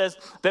Bible says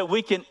that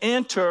we can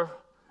enter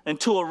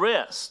into a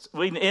rest.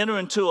 We can enter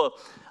into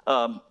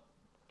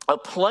a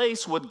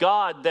place with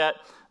God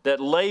that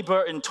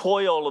labor and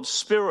toil of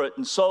spirit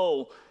and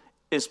soul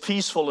is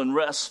peaceful and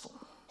restful.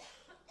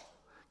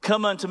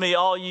 Come unto me,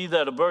 all ye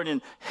that are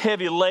burdened,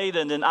 heavy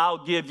laden, and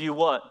I'll give you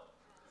what?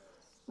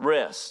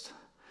 Rest.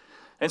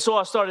 And so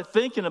I started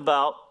thinking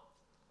about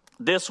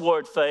this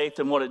word faith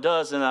and what it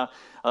does. And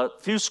a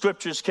few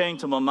scriptures came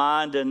to my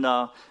mind.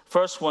 And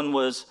first one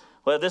was,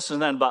 this is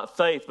not about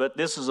faith, but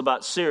this is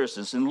about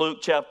seriousness in Luke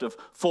chapter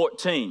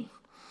 14.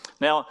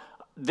 Now,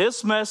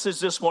 this message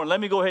this morning, let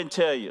me go ahead and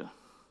tell you.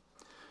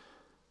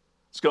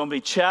 It's going to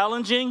be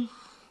challenging.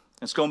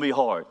 It's going to be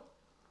hard.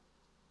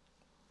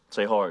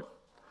 Say hard.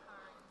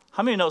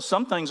 How many know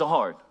some things are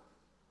hard?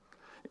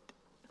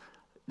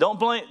 Don't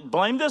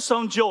blame this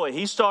on Joey.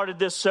 He started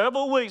this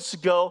several weeks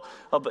ago.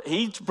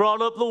 He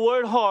brought up the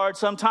word hard.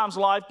 Sometimes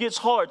life gets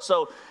hard,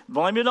 so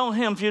blame it on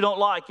him if you don't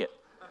like it.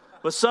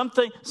 But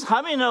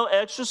how many know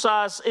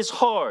exercise is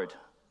hard?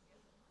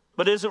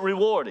 But is it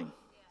rewarding?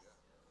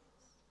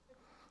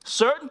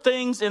 Certain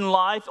things in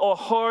life are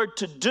hard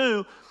to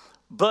do,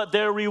 but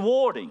they're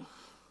rewarding.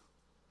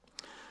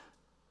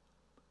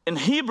 In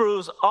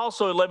Hebrews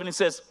also 11, it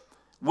says,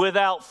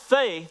 without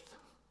faith,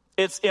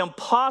 it's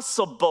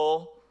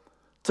impossible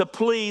to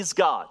please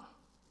God.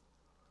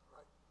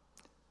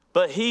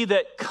 But he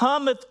that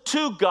cometh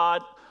to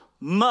God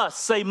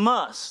must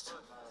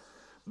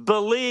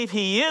believe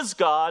he is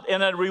God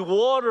and a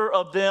rewarder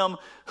of them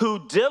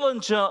who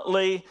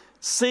diligently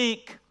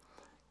seek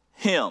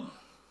him.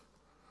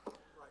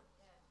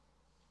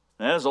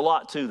 Now, there's a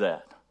lot to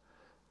that.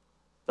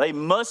 They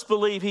must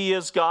believe he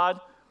is God.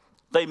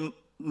 They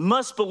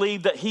must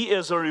believe that he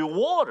is a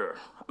rewarder.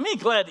 I'm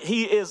glad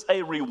he is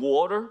a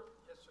rewarder.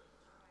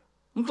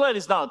 I'm glad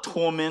he's not a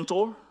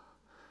tormentor.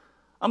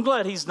 I'm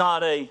glad he's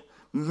not a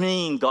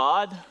mean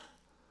God.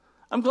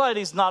 I'm glad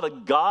he's not a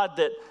God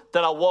that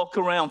I walk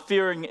around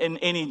fearing in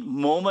any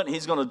moment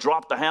he's going to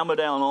drop the hammer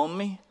down on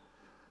me.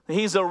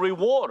 He's a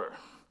rewarder.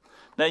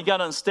 Now you got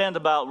to understand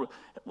about,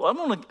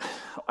 I'm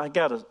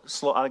getting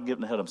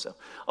ahead of myself.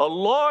 A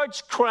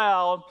large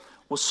crowd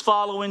was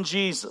following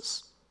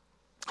Jesus.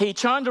 He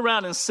turned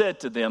around and said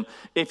to them,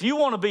 if you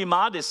want to be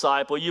my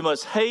disciple, you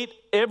must hate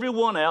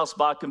everyone else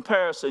by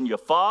comparison, your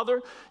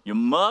father, your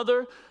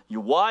mother,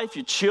 your wife,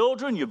 your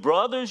children, your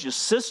brothers, your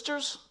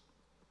sisters,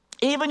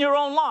 even your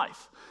own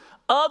life.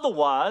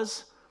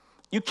 Otherwise,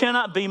 you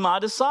cannot be my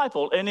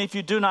disciple. And if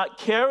you do not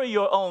carry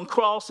your own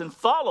cross and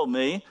follow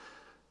me,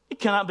 you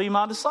cannot be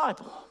my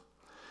disciple.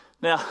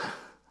 Now,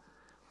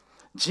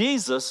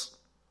 Jesus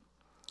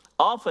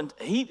often,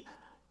 he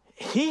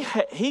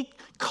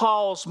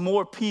calls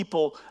more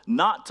people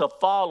not to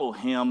follow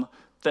him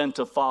than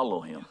to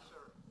follow him.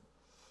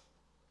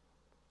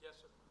 Yes,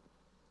 sir.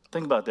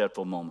 Think about that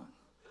for a moment.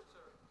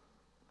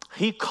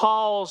 he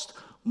caused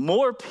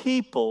more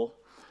people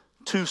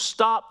to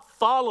stop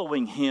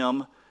following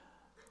him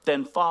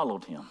than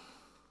followed him.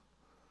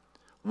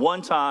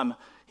 One time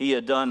he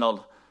had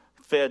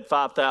fed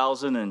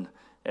 5,000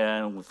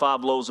 and with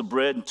 5 loaves of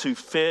bread and 2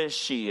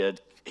 fish. He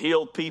had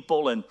healed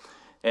people,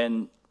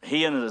 and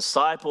he and the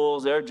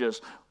disciples, they're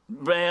just,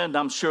 man,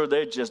 I'm sure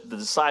the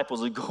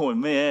disciples are going,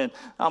 man,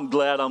 I'm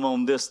glad I'm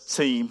on this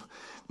team.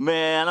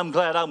 Man, I'm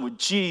glad I'm with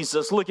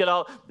Jesus. Look at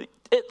all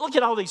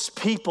these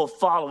people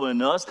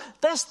following us.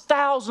 That's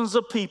thousands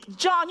of people.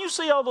 John, you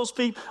see all those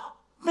people?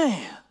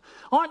 Man,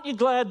 aren't you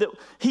glad that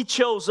he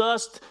chose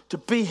us to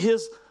be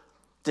his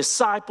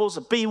disciples,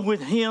 to be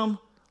with him?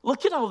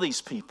 Look at all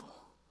these people.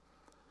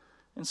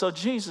 And so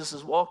Jesus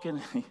is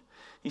walking,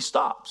 he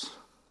stops.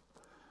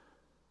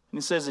 And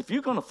he says, if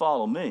you're going to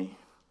follow me,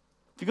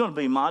 if you're going to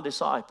be my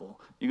disciple,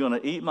 you're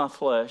going to eat my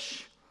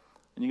flesh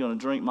and you're going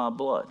to drink my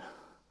blood.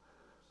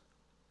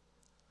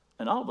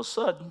 And all of a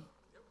sudden,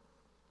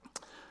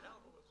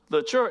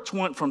 the church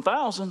went from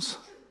thousands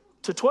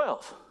to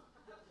 12.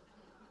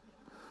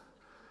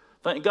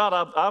 Thank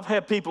God I've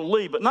had people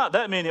leave, but not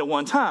that many at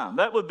one time.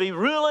 That would be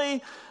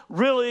really,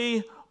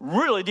 really,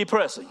 really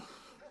depressing.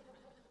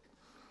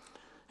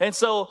 And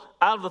so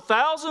out of the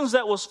thousands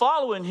that was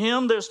following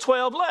him, there's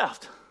 12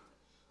 left.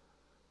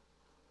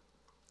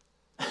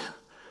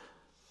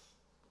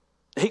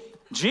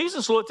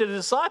 Jesus looked at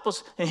his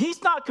disciples, and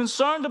he's not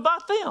concerned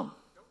about them.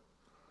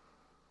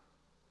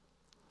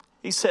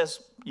 He says,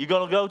 you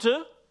going to go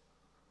too?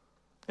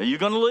 Are you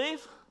going to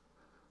leave?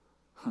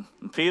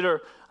 And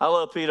Peter, I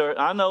love Peter.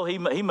 I know he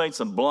made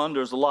some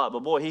blunders a lot, but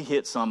boy, he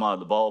hit some out of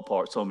the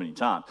ballpark so many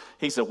times.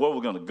 He said, where are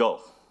we going to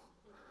go?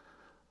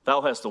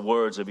 Thou hast the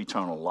words of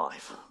eternal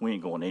life. We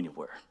ain't going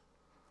anywhere.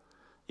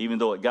 Even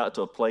though it got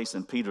to a place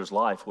in Peter's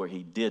life where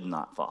he did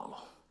not follow.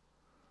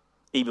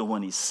 Even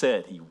when he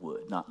said he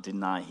would not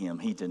deny him,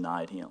 he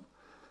denied him.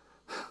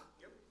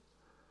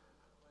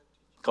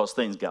 Because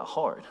things got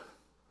hard.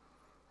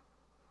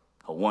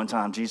 One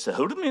time Jesus said,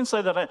 who do men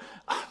say that I am?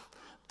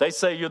 They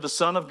say you're the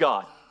Son of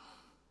God.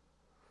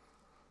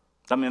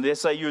 I mean, they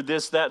say you're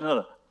this, that, and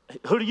other.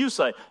 Who do you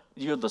say?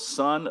 You're the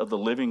Son of the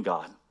living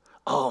God.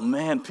 Oh,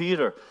 man,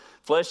 Peter,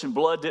 flesh and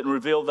blood didn't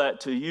reveal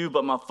that to you,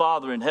 but my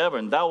Father in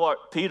heaven. Thou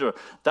art Peter,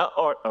 thou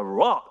art a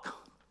rock.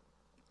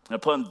 And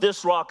upon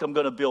this rock I'm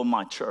going to build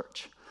my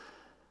church.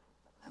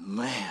 And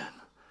man,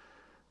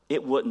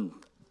 it wasn't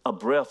a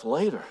breath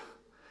later.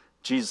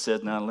 Jesus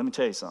said, now let me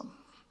tell you something.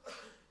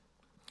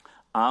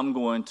 I'm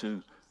going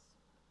to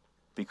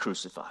be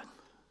crucified.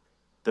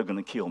 They're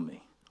going to kill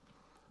me.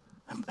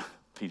 And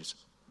Peter said,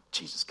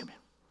 Jesus, come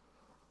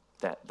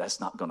here. That's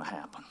not going to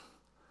happen.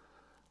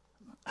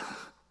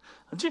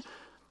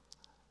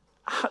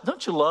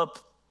 Don't you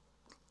love?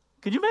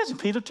 Could you imagine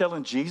Peter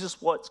telling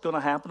Jesus what's going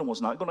to happen and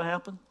what's not going to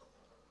happen?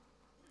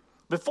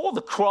 Before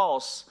the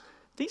cross,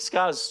 these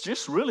guys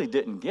just really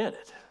didn't get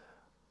it.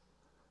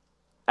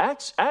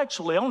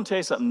 Actually, I want to tell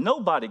you something.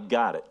 Nobody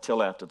got it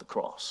till after the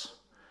cross.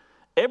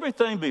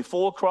 Everything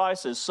before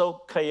Christ is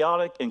so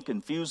chaotic and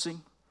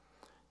confusing.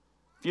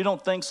 If you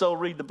don't think so,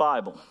 read the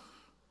Bible.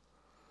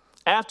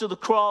 After the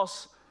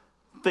cross,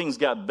 things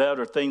got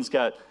better. Things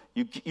got,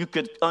 you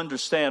could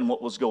understand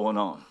what was going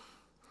on.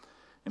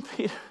 And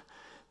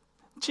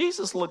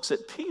Jesus looks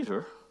at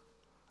Peter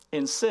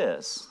and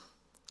says,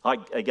 I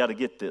got to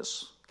get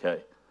this,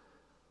 okay?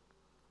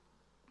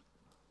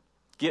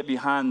 Get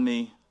behind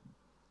me,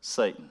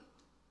 Satan.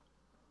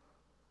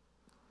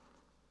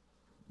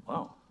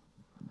 Wow.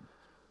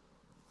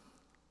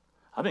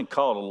 I've been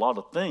called a lot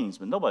of things,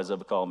 but nobody's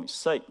ever called me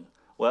Satan.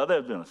 Well, there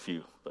have been a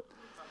few, but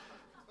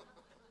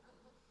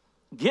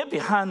get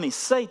behind me,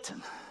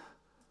 Satan.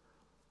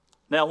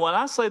 Now, when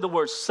I say the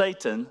word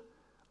Satan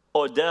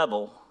or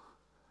devil,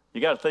 you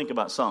got to think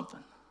about something.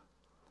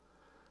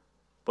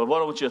 But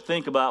what I want you to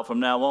think about from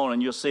now on,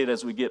 and you'll see it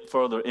as we get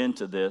further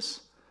into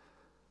this,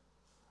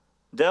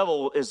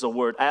 devil is the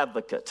word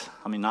advocate.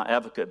 I mean, not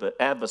advocate, but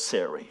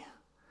adversary.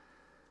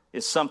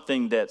 It's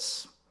something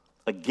that's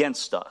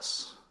against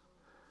us.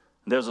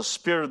 There's a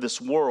spirit of this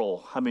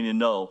world, how many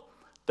know,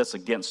 that's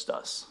against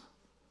us.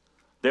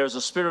 There's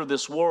a spirit of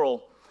this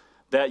world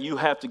that you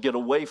have to get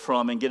away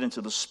from and get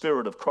into the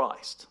spirit of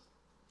Christ.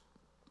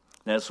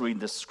 Now let's read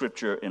this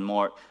scripture in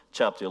Mark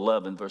chapter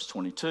 11, verse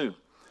 22.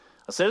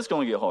 I said it's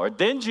going to get hard.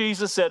 Then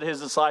Jesus said to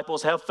his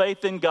disciples, have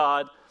faith in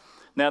God.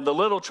 Now the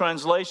little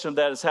translation of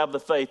that is have the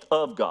faith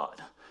of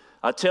God.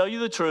 I tell you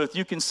the truth,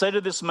 you can say to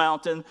this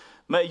mountain,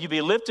 may you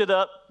be lifted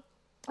up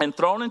and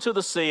thrown into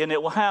the sea, and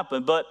it will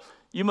happen. But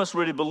you must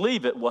really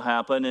believe it will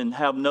happen and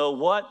have no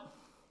what?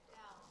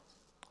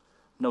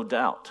 No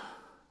doubt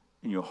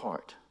in your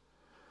heart.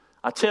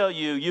 I tell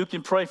you, you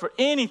can pray for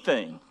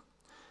anything.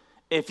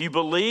 If you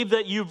believe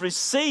that you've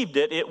received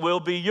it, it will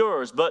be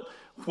yours. But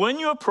when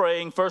you're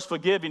praying, first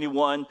forgive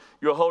anyone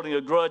you're holding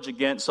a grudge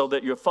against, so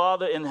that your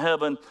Father in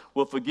heaven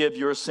will forgive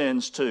your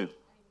sins too.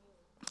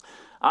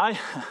 I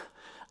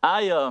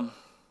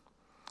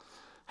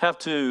have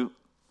to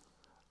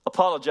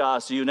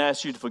apologize to you and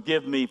ask you to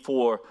forgive me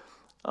for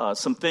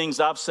some things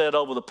I've said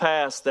over the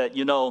past that,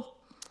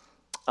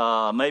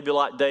 Maybe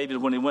like David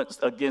when he went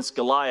against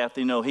Goliath,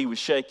 he was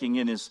shaking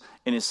in his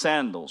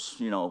sandals.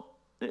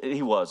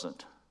 He wasn't.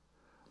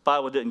 The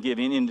Bible didn't give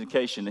any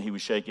indication that he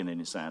was shaking in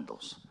his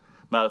sandals.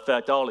 Matter of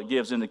fact, all it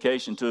gives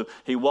indication to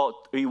he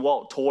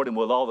walked toward him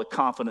with all the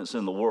confidence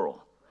in the world.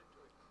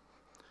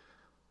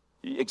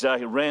 He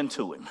exactly ran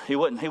to him. He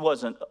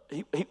wasn't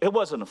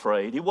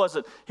afraid. He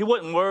wasn't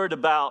worried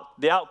about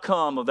the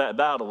outcome of that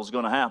battle was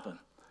going to happen,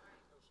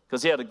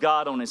 because he had a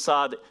God on his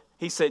side.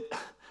 He said,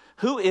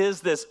 "Who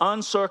is this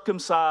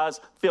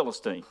uncircumcised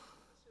Philistine?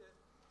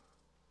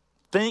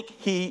 Think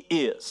he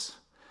is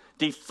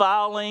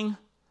defiling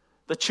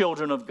the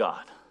children of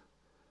God."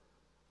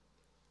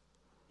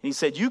 He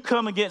said, "You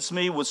come against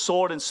me with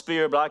sword and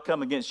spear, but I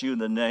come against you in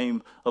the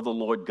name of the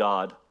Lord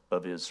God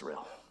of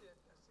Israel."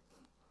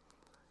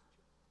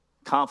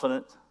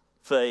 Confident,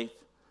 faith,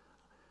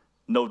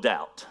 no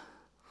doubt.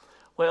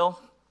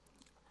 Well,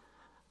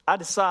 I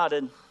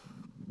decided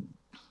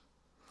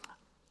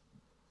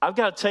I've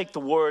got to take the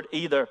word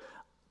either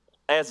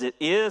as it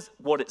is,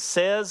 what it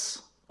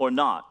says, or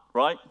not,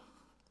 right?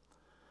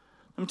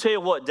 Let me tell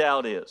you what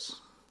doubt is.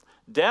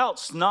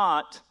 Doubt's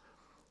not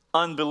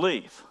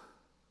unbelief.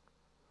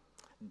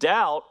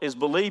 Doubt is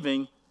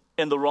believing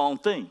in the wrong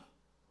thing.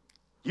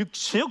 You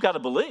still got to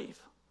believe.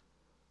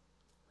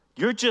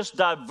 You're just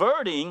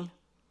diverting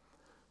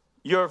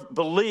your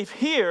belief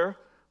here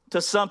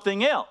to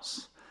something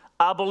else.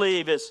 I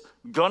believe it's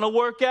going to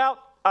work out.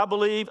 I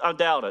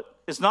doubt it.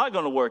 It's not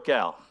going to work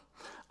out.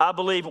 I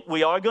believe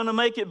we are going to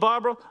make it,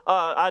 Barbara.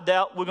 I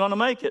doubt we're going to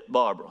make it,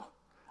 Barbara.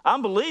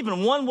 I'm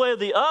believing one way or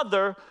the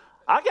other.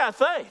 I got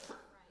faith.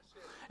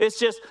 It's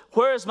just,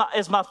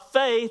 is my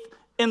faith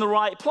in the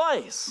right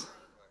place?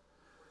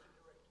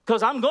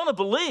 Because I'm going to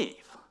believe.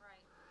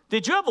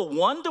 Did you ever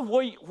wonder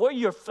where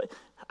your faith?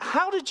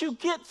 How did you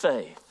get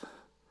faith?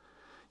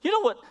 You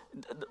know what?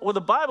 Well, the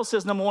Bible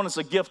says, number one, it's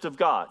a gift of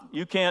God.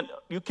 You can't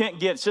get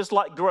it. It's just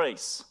like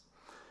grace.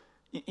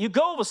 You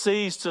go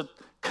overseas to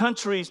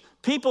countries,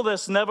 people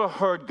that's never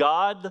heard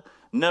God,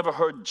 never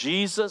heard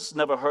Jesus,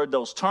 never heard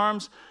those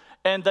terms,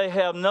 and they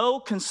have no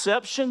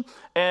conception,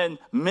 and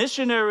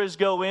missionaries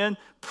go in,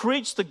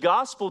 preach the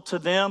gospel to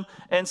them,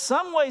 and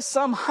some way,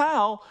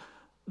 somehow,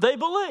 they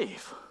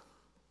believe.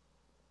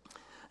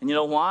 And you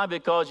know why?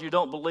 Because you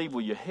don't believe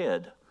with your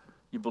head.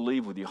 You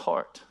believe with your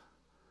heart.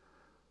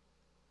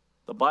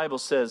 The Bible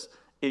says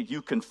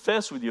you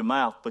confess with your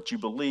mouth, but you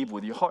believe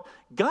with your heart.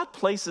 God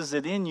places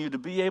it in you to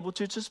be able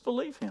to just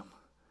believe him.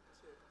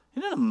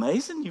 Isn't it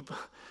amazing?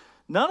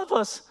 None of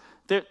us,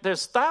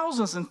 there's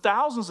thousands and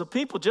thousands of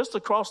people just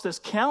across this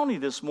county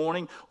this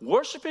morning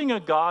worshiping a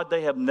God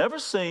they have never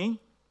seen,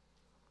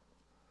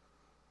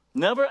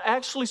 never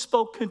actually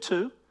spoken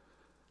to,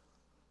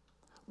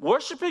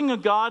 worshiping a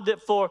God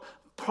that for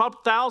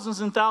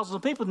thousands and thousands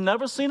of people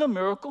never seen a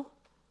miracle.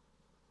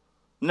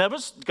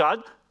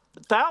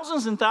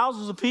 Thousands and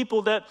thousands of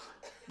people that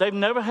they've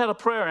never had a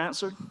prayer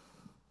answered.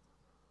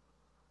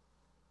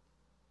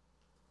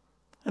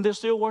 And they're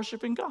still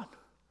worshiping God.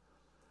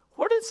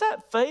 Where does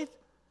that faith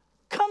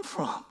come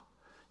from?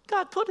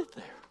 God put it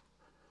there.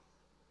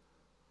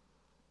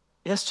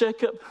 Yes,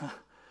 Jacob,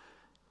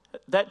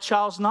 that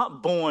child's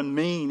not born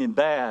mean and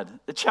bad.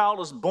 The child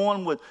is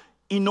born with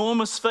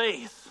enormous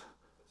faith.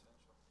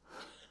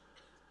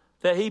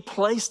 That he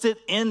placed it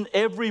in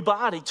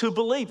everybody to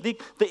believe. The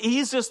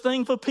easiest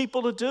thing for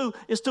people to do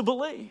is to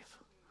believe.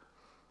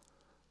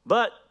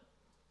 But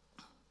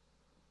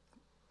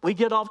we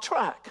get off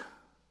track.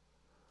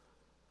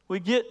 We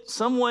get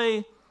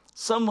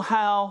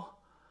somehow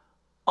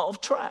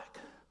off track.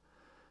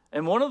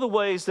 And one of the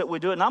ways that we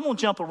do it, and I'm going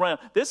to jump around.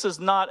 This is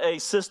not a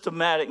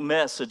systematic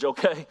message,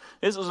 okay?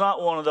 This is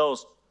not one of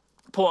those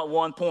point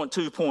 1, point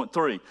 2, point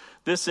 3.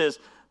 This is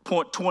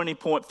point 20,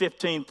 point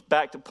 15,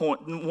 back to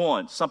point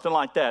 1, something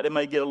like that. It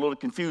may get a little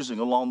confusing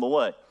along the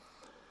way.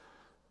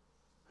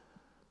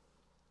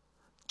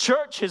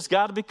 Church has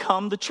got to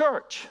become the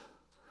church.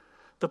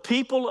 The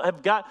people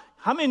have got,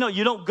 how many know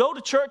you don't go to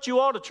church,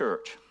 you are to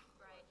church?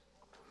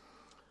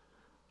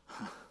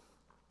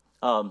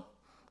 Right.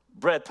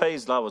 Brad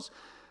Paisley, I was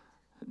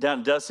down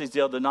at Dusty's the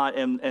other night,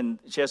 and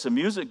she had some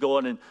music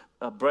going, and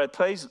Brad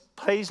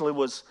Paisley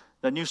was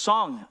the new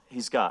song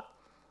he's got.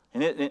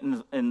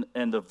 And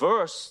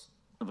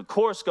the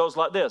chorus goes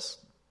like this.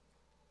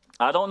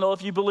 I don't know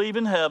if you believe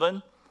in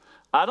heaven.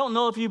 I don't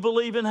know if you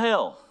believe in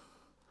hell.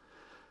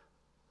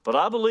 But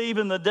I believe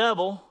in the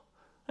devil,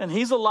 and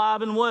he's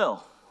alive and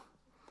well.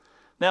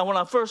 Now, when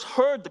I first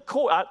heard the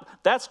chorus,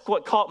 that's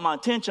what caught my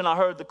attention. I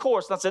heard the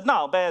chorus, and I said,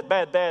 no, bad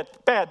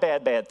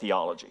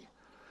theology.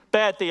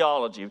 Bad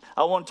theology.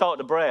 I want to talk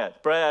to Brad.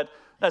 Brad,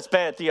 that's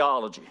bad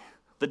theology.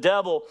 The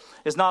devil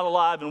is not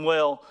alive and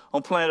well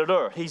on planet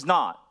Earth. He's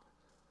not.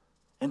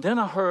 And then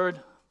I heard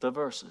the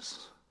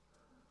verses.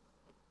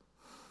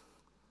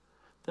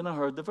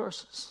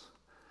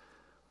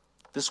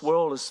 This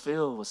world is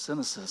filled with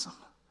cynicism,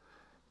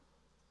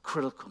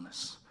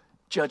 criticalness,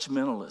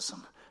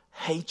 judgmentalism,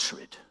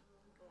 hatred.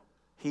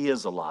 He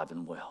is alive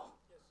and well.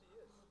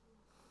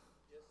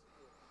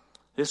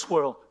 This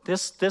world,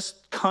 this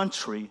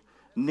country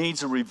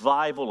needs a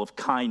revival of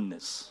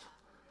kindness.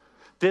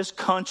 This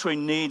country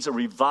needs a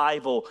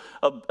revival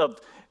of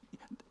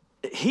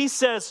he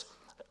says,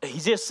 he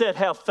just said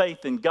have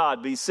faith in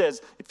God, but he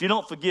says, if you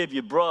don't forgive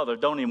your brother,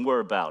 don't even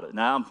worry about it.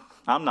 Now,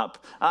 I'm not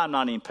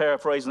even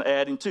paraphrasing,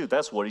 adding to.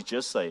 That's what he's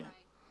just saying.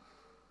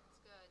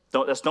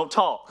 That's no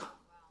talk.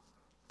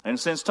 And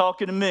since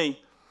talking to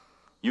me,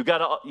 if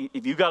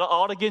you got an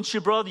ought against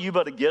your brother, you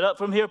better get up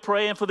from here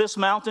praying for this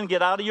mountain,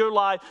 get out of your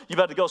life. You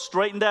better go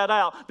straighten that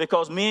out,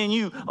 because me and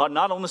you are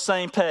not on the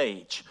same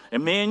page.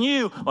 And me and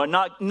you are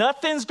not,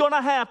 nothing's going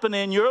to happen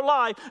in your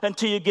life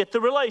until you get the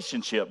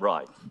relationship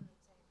right.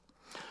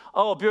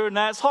 Oh, Bjorn,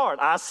 that's hard.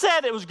 I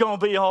said it was going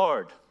to be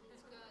hard.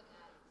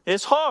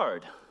 It's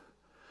hard.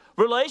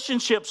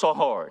 Relationships are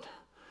hard,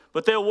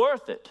 but they're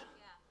worth it.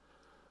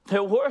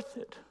 They're worth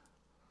it.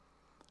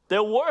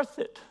 They're worth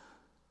it.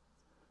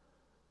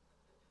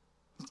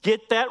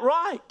 Get that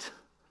right.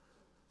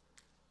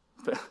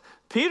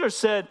 Peter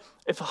said,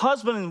 if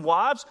husband and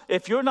wives,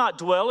 if you're not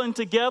dwelling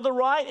together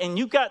right and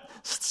you got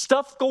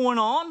stuff going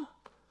on,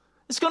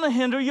 it's going to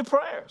hinder your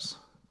prayers.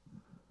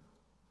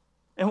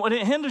 And when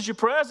it hinders your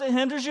prayers, it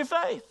hinders your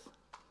faith.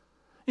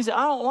 He said,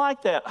 I don't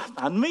like that.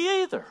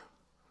 Me either.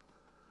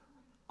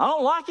 I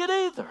don't like it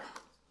either.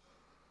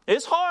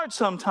 It's hard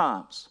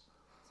sometimes.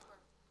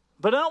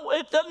 But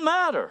it doesn't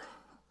matter.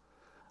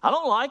 I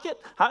don't like it.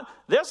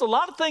 There's a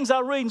lot of things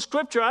I read in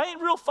Scripture I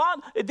ain't real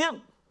fond.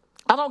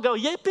 I don't go,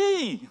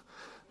 yippee.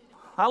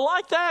 I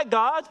like that,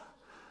 God.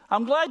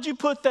 I'm glad you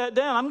put that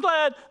down. I'm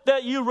glad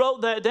that you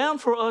wrote that down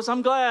for us.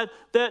 I'm glad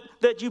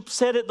that you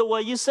said it the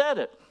way you said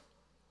it.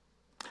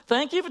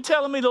 Thank you for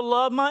telling me to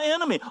love my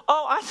enemy.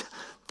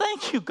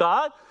 Thank you,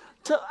 God.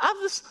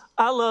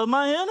 I love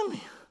my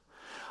enemy.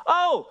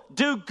 Oh,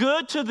 do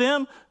good to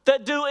them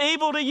that do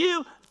evil to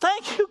you.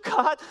 Thank you,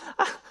 God.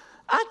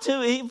 I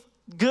do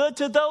good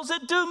to those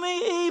that do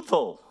me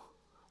evil.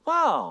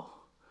 Wow.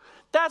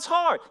 That's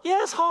hard.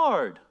 Yeah, it's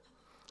hard.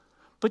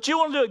 But you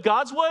want to do it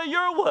God's way or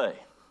your way.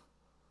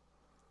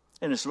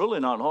 And it's really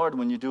not hard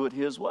when you do it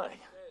His way.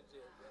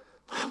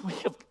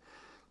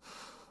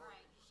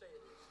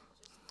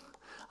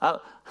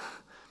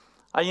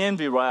 I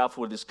envy Ralph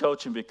with his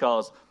coaching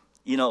because,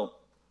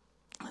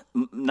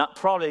 not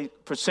probably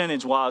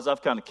percentage-wise,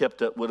 I've kind of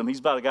kept up with him. He's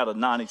about got a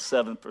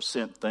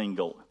 97% thing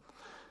going.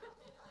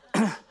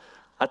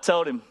 I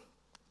told him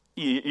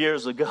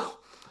years ago,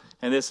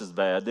 and this is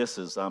bad.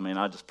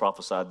 I just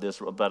prophesied this,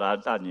 but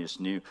I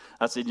just knew.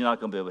 I said, you're not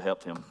going to be able to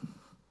help him.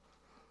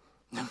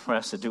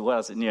 Ralph said, do what?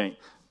 I said,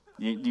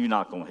 you're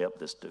not going to help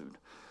this dude.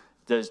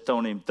 Just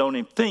don't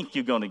even think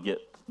you're going to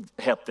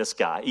help this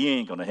guy. He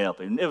ain't going to help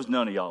him. There was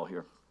none of y'all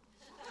here.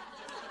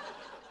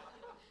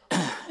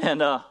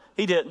 And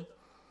he didn't.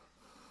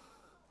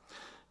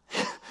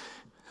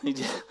 He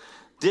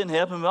didn't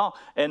help him at all.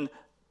 And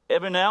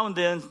every now and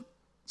then,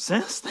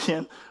 since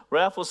then,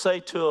 Ralph will say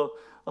to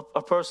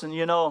a person,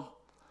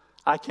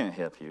 I can't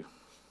help you.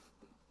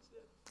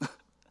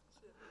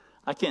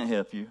 I can't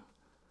help you.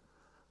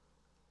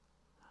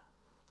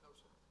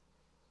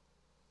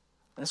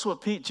 That's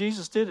what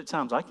Jesus did at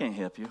times. I can't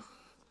help you.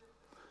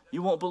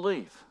 You won't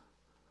believe.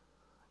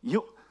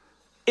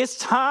 It's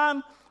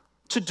time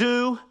to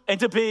do and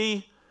to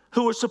be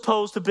who we're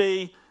supposed to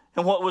be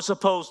and what we're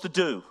supposed to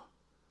do.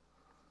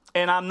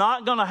 And I'm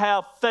not going to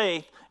have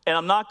faith, and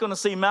I'm not going to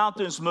see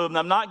mountains move, and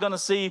I'm not going to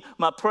see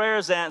my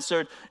prayers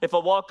answered if I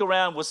walk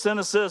around with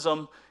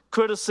cynicism,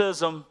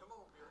 criticism,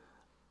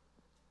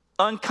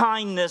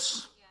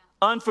 unkindness,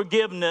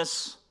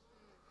 unforgiveness,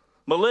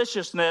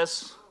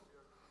 maliciousness,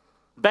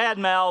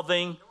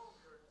 bad-mouthing,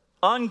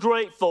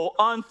 ungrateful,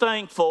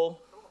 unthankful,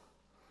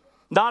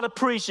 not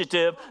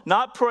appreciative,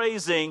 not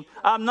praising.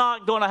 I'm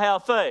not going to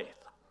have faith.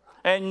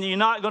 And you're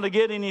not going to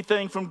get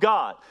anything from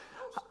God.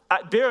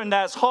 Bearing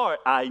that's hard.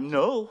 I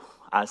know.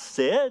 I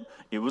said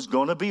it was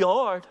going to be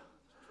hard.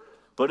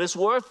 But it's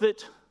worth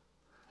it.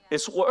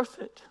 It's worth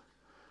it.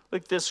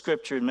 Look at this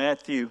scripture in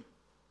Matthew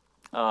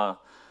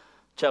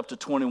chapter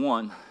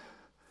 21.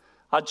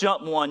 I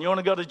jumped one. You want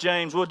to go to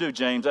James? We'll do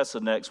James. That's the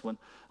next one.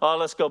 Oh,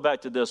 let's go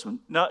back to this one.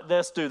 No,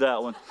 let's do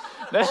that one.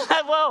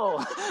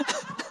 Whoa.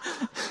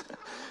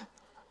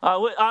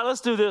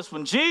 Let's do this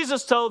one.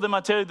 Jesus told them,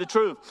 I tell you the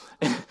truth.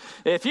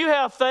 If you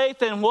have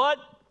faith in what?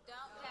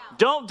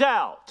 Don't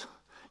doubt.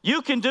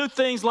 You can do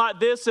things like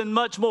this and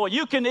much more.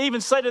 You can even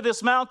say to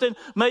this mountain,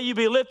 may you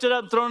be lifted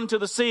up and thrown into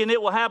the sea, and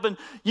it will happen.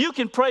 You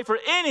can pray for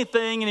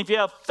anything, and if you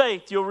have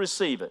faith, you'll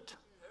receive it.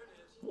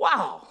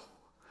 Wow.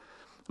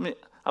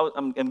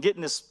 I'm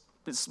getting this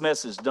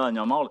message done.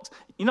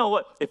 You know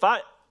what? If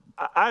I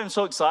am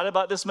so excited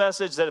about this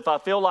message that if I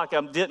feel like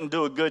I didn't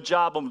do a good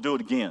job, I'm going to do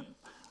it again.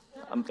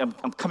 I'm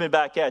coming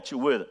back at you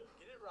with it.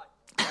 Get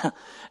it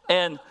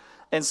right.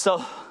 and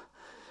so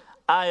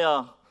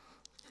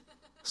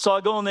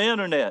I go on the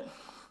internet,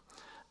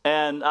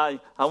 and I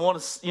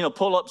want to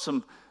pull up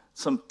some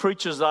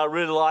preachers that I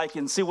really like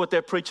and see what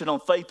they're preaching on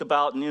faith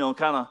about, and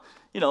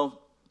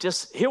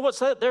just hear what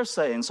they're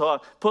saying. So I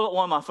pull up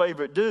one of my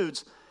favorite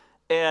dudes,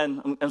 and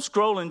I'm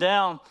scrolling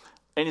down,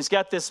 and he's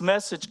got this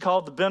message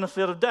called The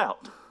Benefit of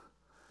Doubt.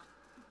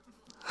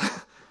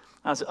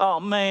 I said, oh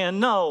man,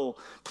 no,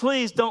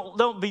 please don't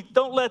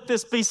let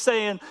this be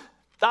saying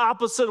the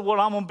opposite of what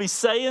I'm going to be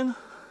saying.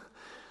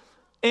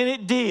 And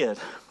it did.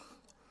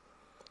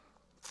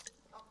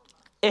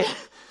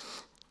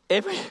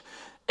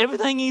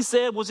 Everything he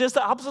said was just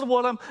the opposite of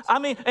what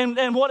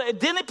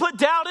then it put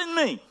doubt in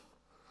me.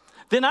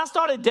 Then I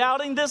started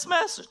doubting this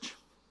message.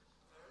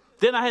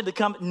 Then I had to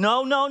come,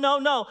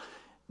 no.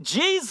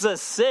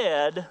 Jesus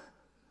said,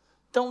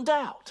 don't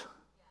doubt.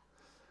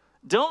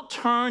 Don't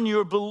turn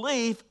your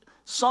belief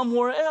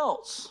somewhere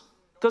else.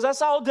 Because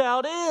that's all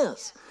doubt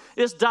is.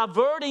 It's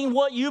diverting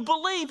what you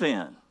believe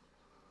in.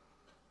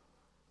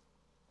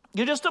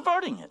 You're just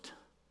diverting it.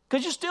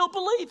 Because you're still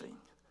believing.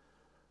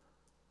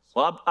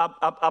 Well,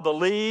 I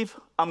believe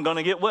I'm going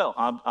to get well.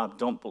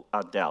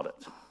 I doubt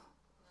it.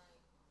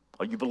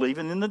 Are you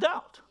believing in the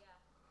doubt?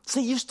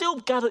 See, you still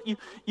got it.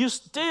 You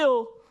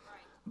still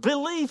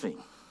believing.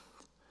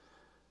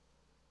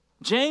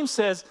 James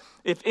says,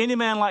 if any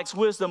man lacks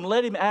wisdom,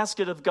 let him ask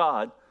it of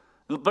God.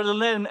 But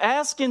let him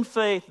ask in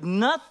faith,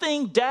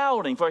 nothing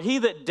doubting. For he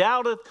that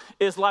doubteth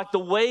is like the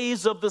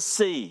waves of the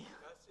sea.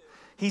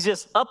 He's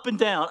just up and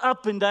down,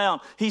 up and down.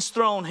 He's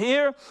thrown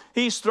here,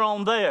 he's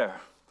thrown there.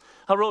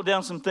 I wrote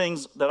down some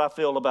things that I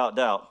feel about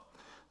doubt.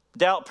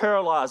 Doubt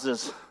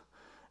paralyzes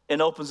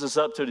and opens us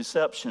up to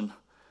deception.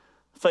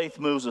 Faith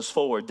moves us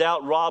forward.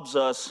 Doubt robs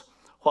us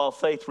while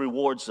faith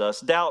rewards us.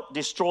 Doubt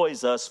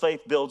destroys us.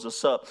 Faith builds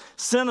us up.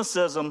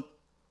 Cynicism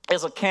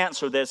is a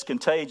cancer that's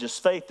contagious.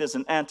 Faith is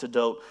an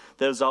antidote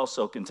that is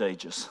also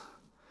contagious.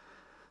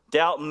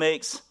 Doubt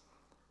makes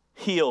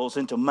hills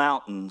into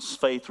mountains.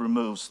 Faith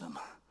removes them.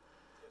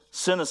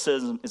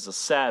 Cynicism is a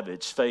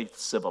savage. Faith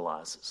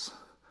civilizes.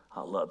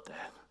 I love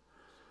that.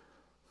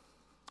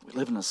 We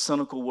live in a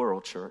cynical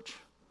world, church.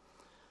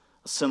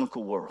 A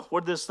cynical world. Where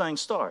did this thing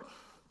start?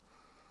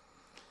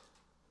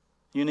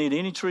 You need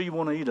any tree you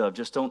want to eat of,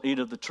 just don't eat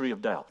of the tree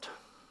of doubt.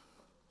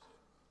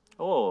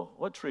 Oh,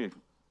 what tree?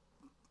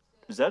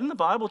 Is that in the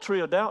Bible?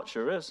 Tree of doubt?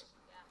 Sure is.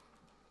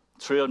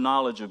 Yeah. Tree of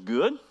knowledge of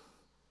good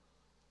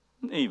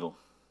and evil.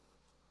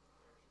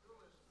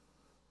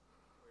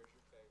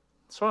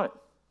 That's right.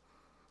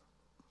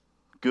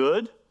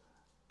 Good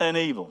and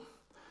evil.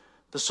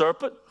 The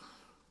serpent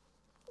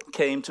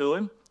came to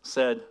him,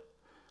 said,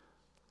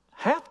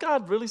 hath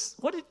God really,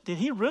 did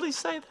he really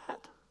say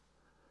that?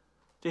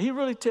 Did he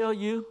really tell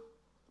you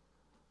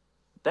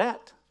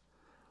that?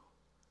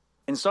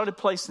 And started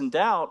placing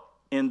doubt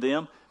in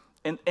them.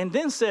 And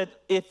then said,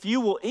 if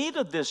you will eat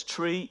of this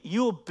tree,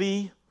 you will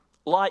be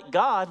like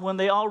God, when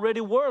they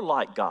already were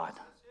like God.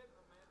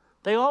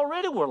 They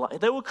already were like,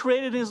 they were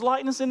created in his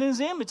likeness and in his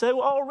image. They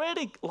were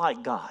already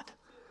like God.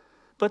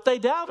 But they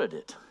doubted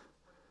it.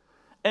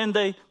 And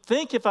they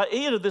think if I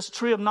eat of this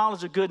tree of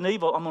knowledge of good and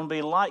evil, I'm going to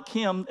be like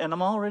him, and I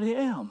already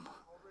am.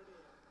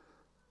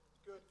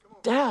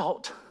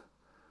 Doubt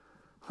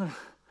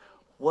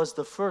was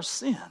the first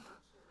sin,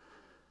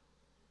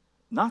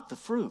 not the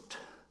fruit.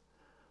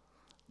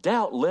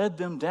 Doubt led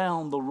them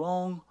down the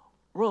wrong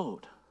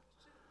road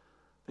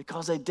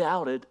because they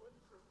doubted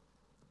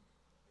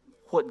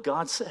what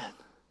God said.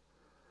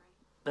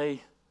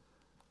 They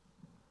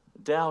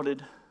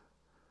doubted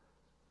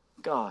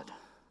God.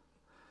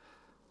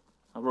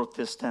 I wrote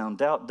this down.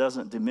 Doubt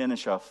doesn't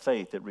diminish our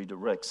faith, it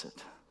redirects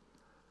it.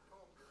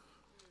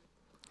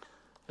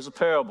 There's a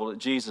parable that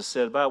Jesus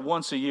said about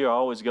once a year. I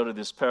always go to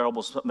this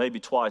parable,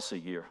 maybe twice a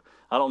year.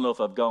 I don't know if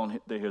I've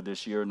gone here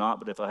this year or not,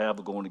 but if I have,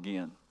 I'm going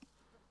again.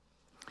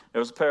 There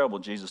was a parable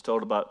Jesus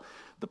told about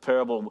the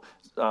parable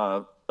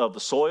of the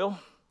soil,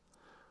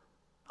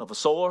 of a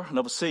sower, and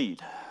of a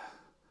seed.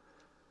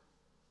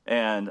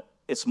 And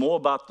it's more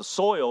about the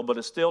soil, but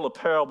it's still a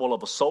parable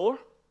of a sower,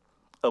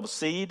 of a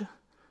seed,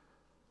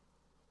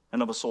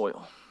 and of a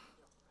soil.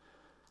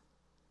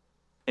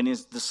 And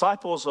his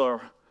disciples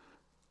are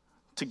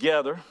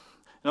together. And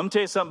I'm going to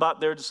tell you something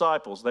about their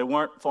disciples. They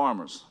weren't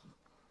farmers.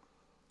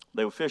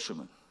 They were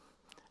fishermen.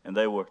 And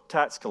they were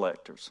tax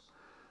collectors.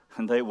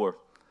 And they were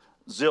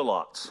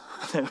zealots.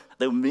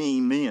 They were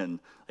mean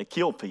men. They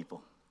killed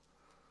people.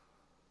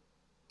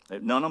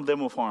 None of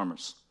them were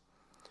farmers.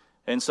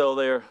 And so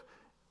they're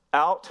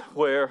out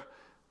where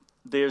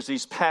there's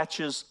these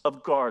patches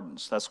of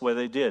gardens. That's where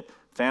they did.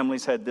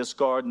 Families had this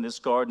garden,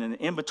 and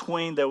in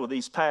between there were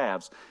these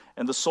paths.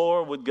 And the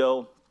sower would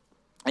go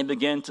and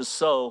begin to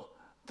sow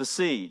the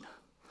seed.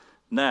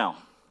 Now,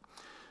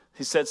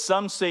 he said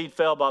some seed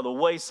fell by the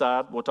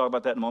wayside. We'll talk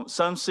about that in a moment.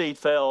 Some seed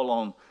fell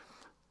on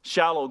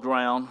shallow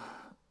ground,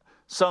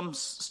 some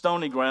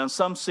stony ground.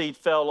 Some seed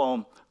fell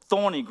on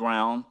thorny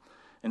ground,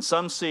 and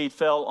some seed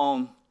fell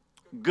on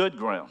good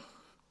ground.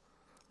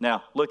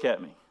 Now, look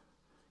at me,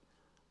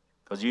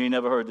 because you ain't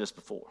never heard this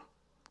before.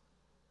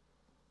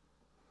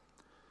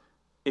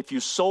 If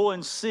you sow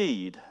in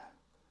seed,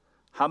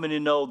 how many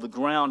know the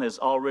ground has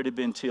already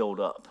been tilled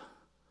up?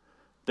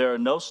 There are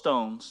no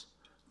stones.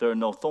 There are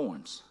no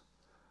thorns.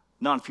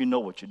 Not if you know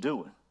what you're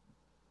doing.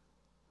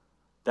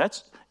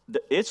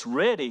 It's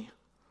ready.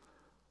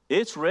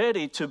 It's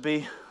ready to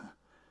be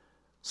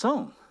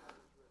sown.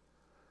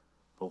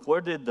 But where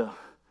did the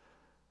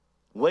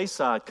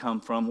wayside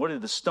come from? Where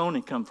did the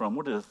stony come from?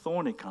 Where did the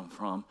thorny come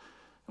from?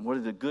 And where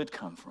did the good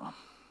come from?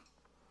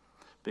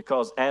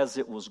 Because as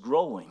it was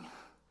growing,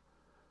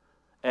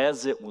 now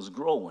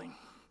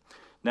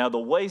the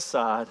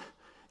wayside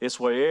is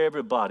where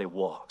everybody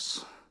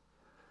walks.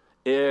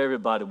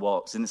 Everybody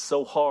walks. And it's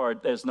so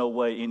hard, there's no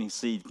way any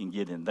seed can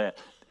get in that.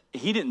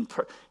 He knew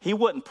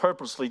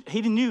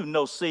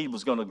no seed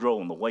was going to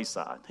grow on the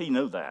wayside. He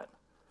knew that.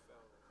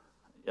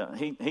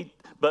 Yeah,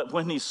 but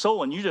when he's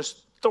sowing, you're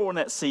just throwing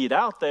that seed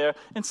out there,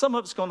 and some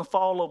of it's going to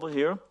fall over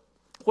here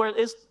where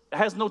it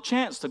has no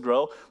chance to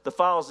grow. The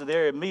fowls are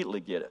there, immediately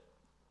get it.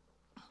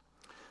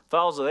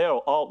 Fowls are there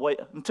all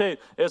wait. I'm telling you,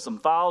 there's some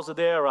fowls of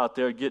the air out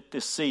there get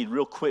this seed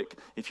real quick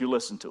if you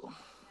listen to them.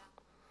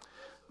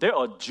 There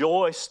are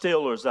joy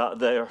stealers out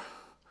there.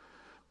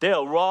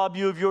 They'll rob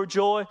you of your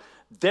joy.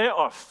 There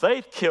are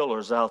faith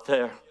killers out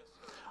there.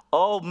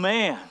 Oh,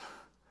 man.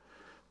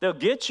 They'll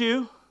get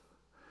you.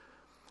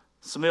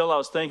 Samil, I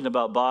was thinking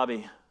about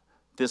Bobby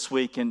this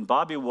week, and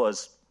Bobby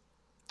was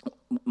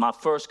my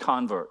first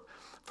convert,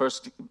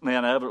 first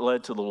man I ever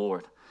led to the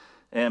Lord.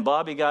 And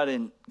Bobby got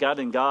in God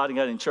and got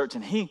in church,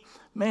 and he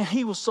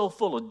was so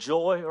full of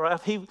joy. Right?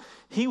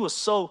 He was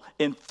so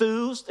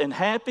enthused and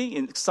happy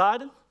and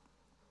excited.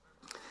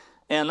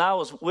 And I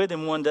was with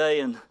him one day,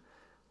 and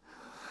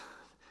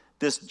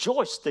this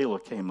joy stealer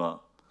came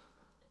up,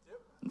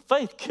 and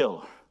faith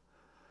killer.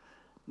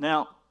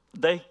 Now,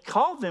 they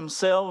called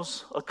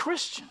themselves a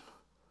Christian.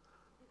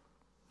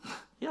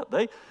 Yeah,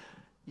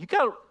 you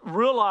got to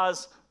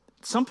realize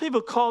some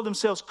people call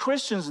themselves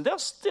Christians, and they'll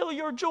steal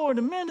your joy in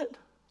a minute.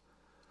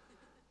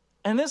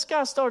 And this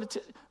guy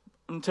started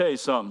let me tell you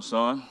something,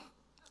 son.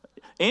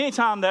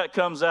 Anytime that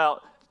comes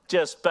out,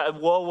 just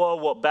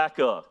whoa, back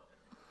up.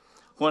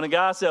 When a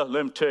guy says,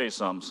 let me tell you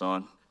something,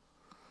 son.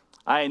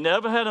 I ain't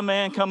never had a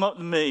man come up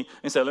to me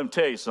and say, let me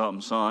tell you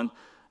something, son,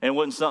 and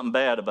wasn't something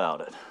bad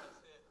about it.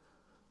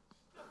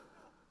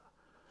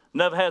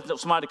 Never had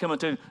somebody come up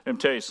to me, let me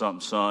tell you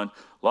something, son.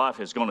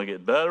 Life is going to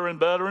get better and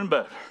better and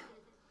better.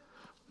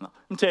 No,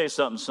 let me tell you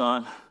something,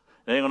 son.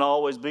 It ain't going to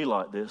always be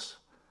like this.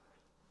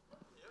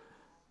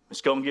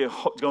 It's going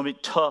to be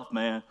tough,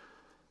 man.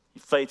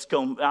 Your faith's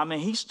going.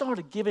 He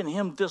started giving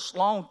him this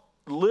long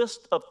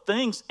list of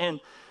things, and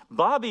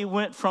Bobby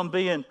went from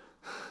being,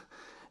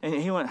 and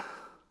he went,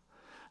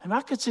 and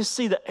I could just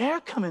see the air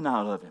coming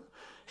out of him.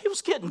 He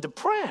was getting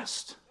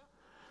depressed.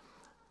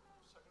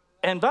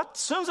 And as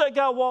soon as that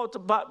guy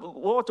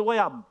walked away,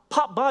 I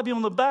popped Bobby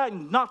on the back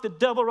and knocked the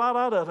devil right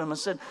out of him and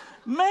said,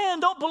 man,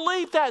 don't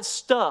believe that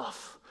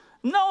stuff.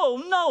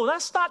 No,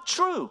 that's not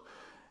true.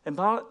 And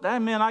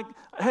I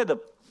had to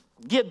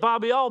get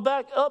Bobby all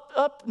back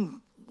up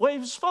and where he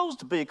was supposed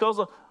to be, because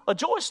a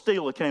joy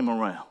stealer came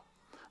around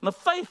and a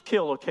faith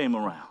killer came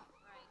around.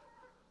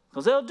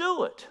 Because they'll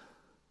do it.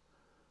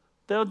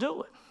 They'll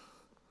do it.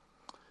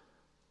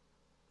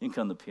 You can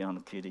come to the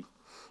piano, Kitty.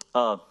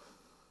 I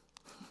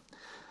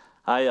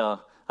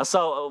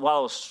saw, while I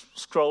was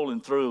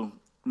scrolling through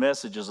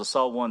messages, I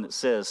saw one that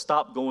says,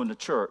 stop going to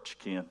church,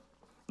 Ken.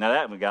 Now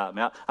that one got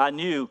me. I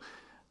knew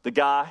the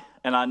guy,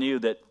 and I knew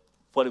that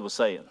what he was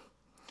saying.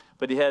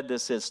 But he had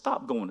this, said,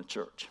 stop going to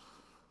church.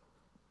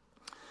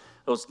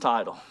 It was the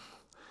title.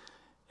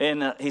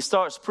 And he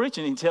starts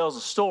preaching. He tells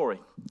a story.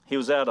 He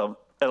was at a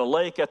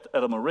lake at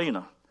a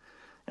marina.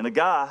 And a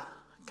guy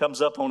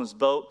comes up on his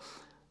boat,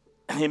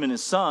 him and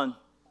his son,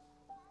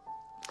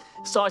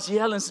 starts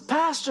yelling,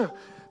 Pastor,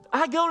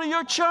 I go to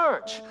your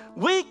church.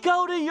 We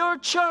go to your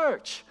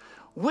church.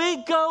 We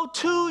go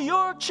to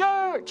your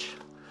church.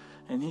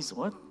 And he said,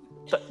 what?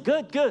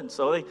 Good.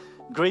 So they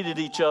greeted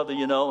each other,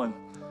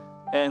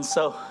 and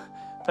so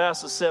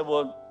Pastor said,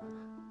 well,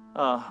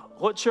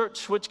 what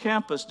church, which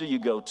campus do you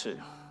go to?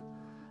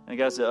 And the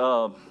guy said,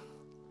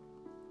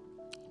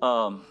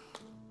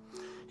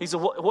 he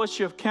said, what's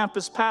your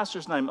campus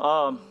pastor's name?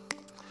 I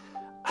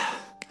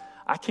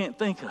can't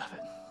think of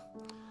it.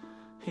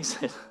 He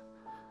said,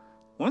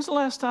 when's the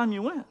last time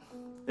you went?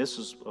 This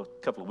was a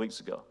couple of weeks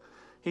ago.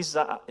 He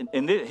says,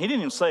 and he didn't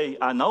even say,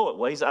 I know it.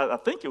 Well, he said, I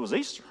think it was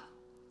Easter.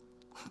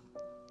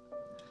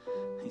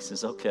 He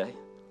says, okay.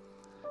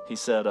 He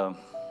said,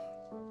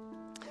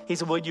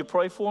 would you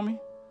pray for me?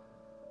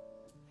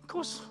 Of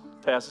course,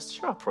 Pastor said,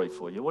 sure, I'll pray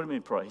for you. What do you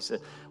mean pray? He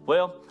said,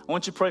 well, I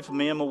want you to pray for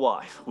me and my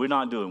wife. We're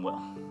not doing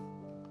well.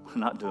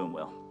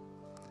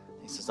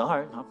 He says, all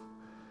right, I'll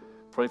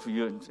pray for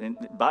you. And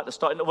about to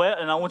start, well,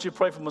 and I want you to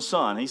pray for my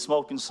son. He's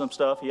smoking some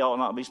stuff he ought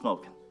not be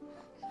smoking.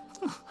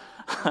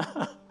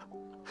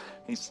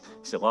 He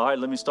said, well, all right,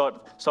 let me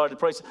start to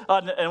pray.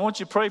 And I want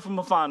you to pray for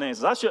my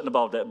finances. I shouldn't have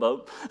bought that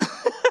boat.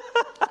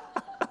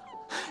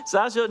 So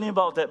I shouldn't have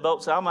bought that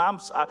boat. So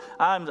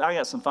I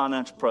got some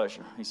financial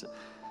pressure. He said,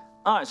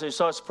 all right, so he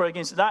starts to pray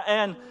against it.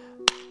 And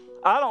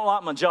I don't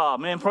like my job,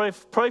 man.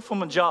 Pray for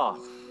my job.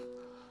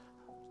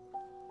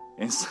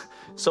 And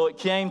so it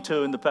came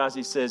to, in the passage,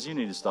 he says, you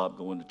need to stop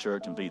going to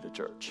church and be the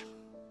church.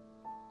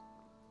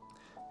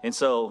 And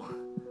so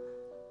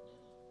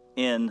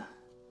in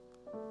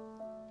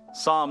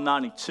Psalm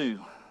 92,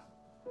 and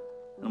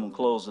I'm going to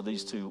close with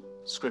these two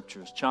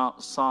scriptures.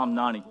 Psalm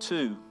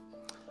 92.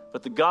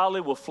 But the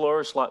godly will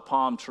flourish like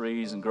palm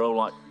trees and grow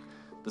like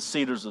the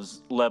cedars of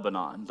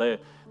Lebanon.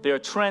 They are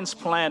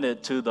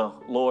transplanted to the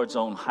Lord's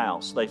own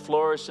house. They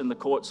flourish in the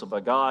courts of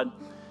our God.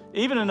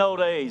 Even in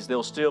old age,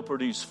 they'll still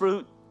produce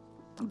fruit.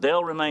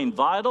 They'll remain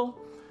vital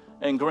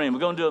and green. We're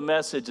going to do a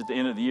message at the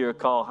end of the year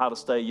called How to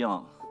Stay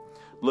Young.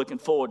 Looking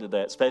forward to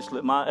that, especially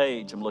at my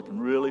age. I'm looking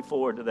really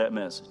forward to that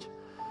message.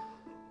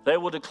 They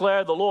will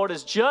declare, the Lord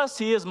is just.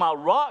 He is my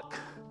rock.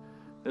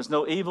 There's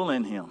no evil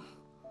in him.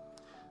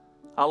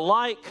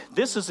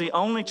 This is the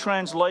only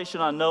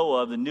translation I know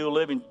of, the New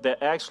Living,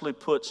 that actually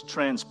puts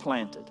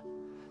transplanted.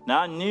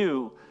 Now, I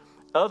knew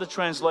other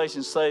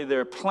translations say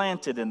they're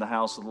planted in the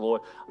house of the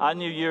Lord. I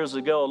knew years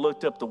ago, I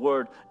looked up the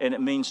word, and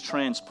it means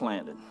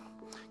transplanted.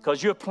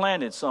 Because you're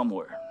planted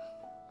somewhere.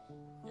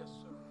 Yes,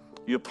 sir.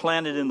 You're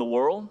planted in the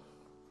world,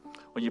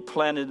 or you're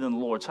planted in the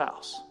Lord's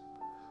house.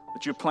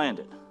 But you're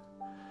planted.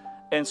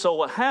 And so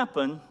what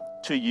happened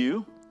to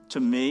you, to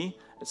me,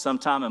 at some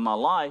time in my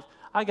life,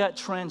 I got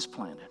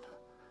transplanted.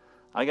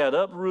 I got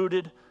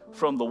uprooted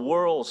from the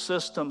world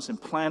systems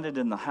and planted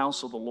in the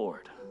house of the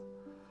Lord.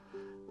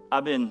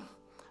 I didn't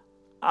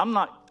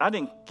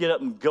get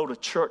up and go to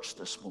church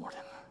this morning.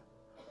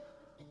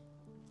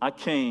 I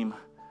came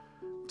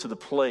to the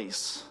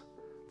place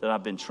that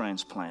I've been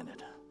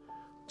transplanted,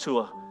 to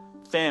a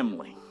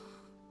family.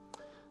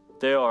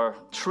 There are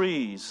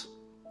trees.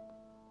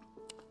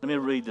 Let me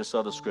read this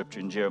other scripture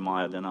in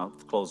Jeremiah, then I'll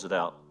close it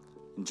out.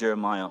 In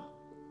Jeremiah,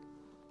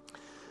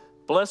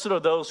 blessed are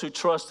those who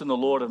trust in the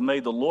Lord, have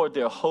made the Lord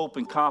their hope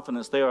and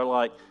confidence. They are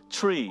like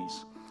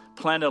trees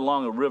planted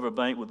along a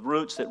riverbank with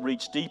roots that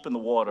reach deep in the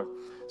water.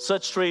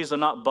 Such trees are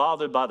not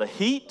bothered by the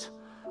heat,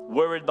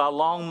 worried by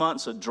long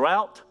months of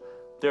drought.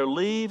 Their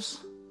leaves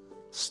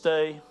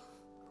stay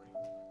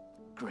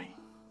green.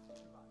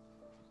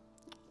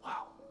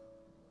 Wow.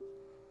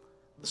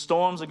 The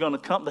storms are going to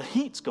come. The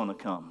heat's going to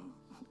come.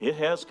 It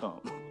has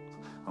come.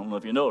 I don't know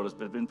if you noticed,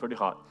 but it's been pretty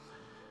hot.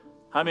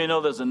 How many know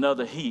there's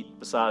another heat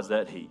besides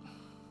that heat?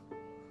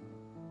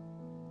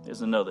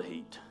 There's another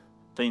heat.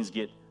 Things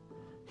get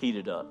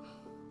heated up.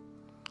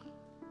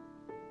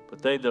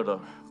 But they that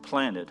are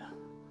planted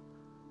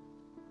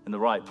in the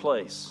right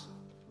place,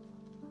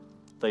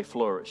 they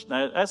flourish.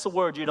 Now, that's a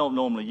word you don't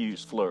normally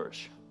use,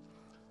 flourish.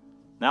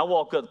 Now, I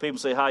walk up to people and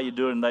say, how you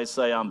doing? And they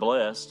say, I'm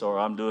blessed or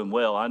I'm doing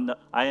well.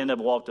 I ain't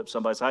never walked up to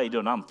somebody and say, how you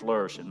doing? I'm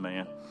flourishing,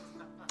 man.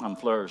 I'm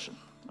flourishing.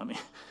 I mean,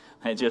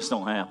 it just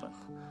don't happen.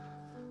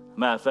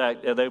 Matter of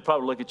fact, they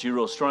probably look at you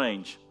real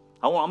strange.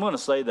 I'm going to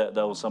say that,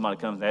 though, when somebody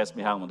comes and asks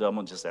me how I'm doing. I'm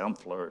going to just say, I'm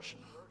flourishing.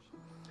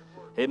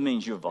 It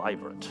means you're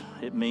vibrant.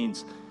 It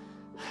means,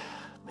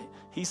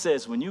 he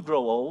says, when you grow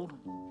old,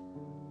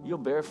 you'll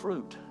bear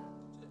fruit.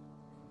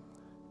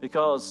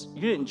 Because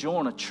you didn't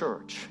join a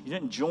church. You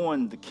didn't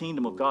join the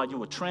kingdom of God. You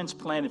were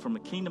transplanted from the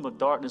kingdom of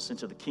darkness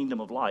into the kingdom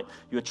of light.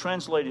 You were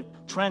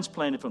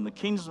transplanted from the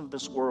kingdoms of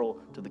this world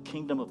to the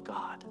kingdom of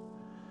God.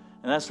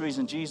 And that's the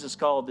reason Jesus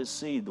called this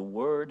seed the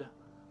word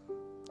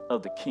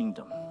of the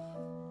kingdom.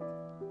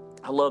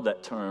 I love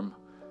that term,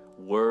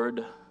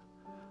 word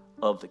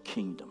of the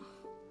kingdom.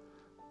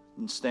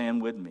 And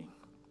stand with me.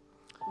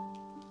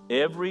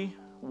 Every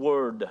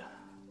word,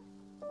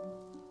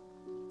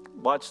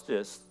 watch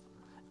this,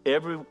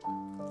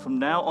 from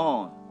now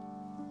on,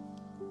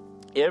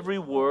 every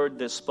word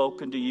that's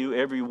spoken to you,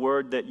 every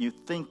word that you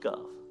think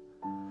of,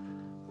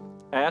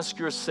 ask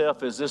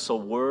yourself, is this a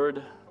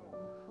word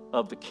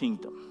of the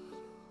kingdom?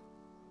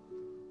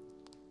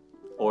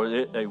 Or is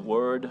it a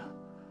word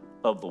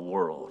of the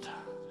world?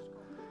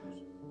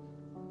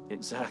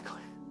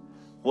 Exactly.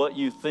 What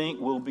you think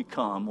will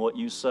become, what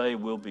you say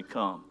will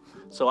become.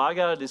 So I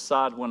got to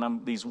decide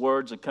when these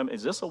words are coming,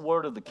 is this a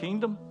word of the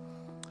kingdom?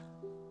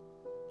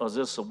 Or is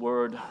this a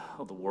word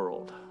of the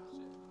world?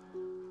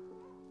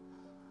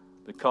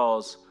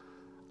 Because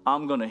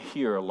I'm going to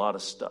hear a lot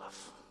of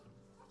stuff.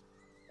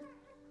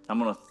 I'm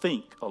going to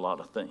think a lot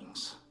of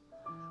things.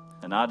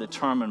 And I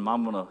determine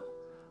I'm going to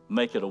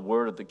make it a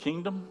word of the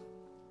kingdom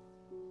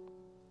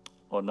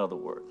or another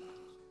word.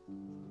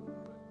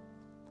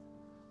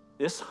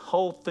 This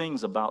whole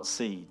thing's about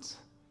seeds.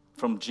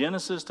 From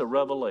Genesis to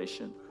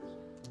Revelation,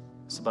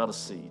 it's about a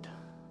seed.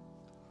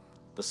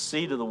 The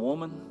seed of the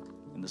woman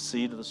and the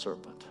seed of the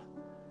serpent.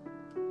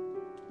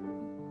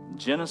 In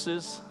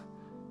Genesis,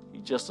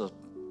 he's just a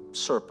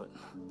serpent.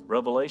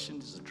 Revelation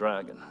is a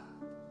dragon.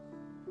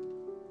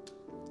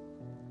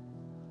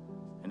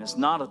 And it's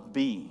not a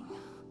being.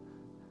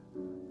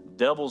 The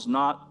devil's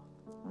not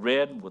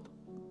red with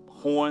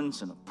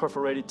horns and a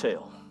perforated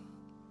tail.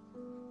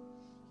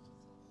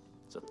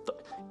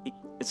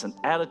 It's an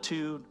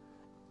attitude.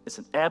 It's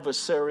an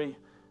adversary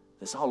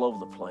that's all over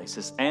the place.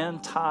 It's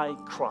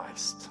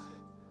anti-Christ.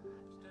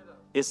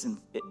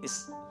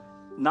 It's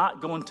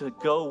not going to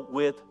go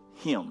with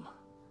him.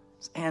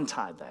 It's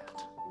anti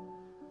that.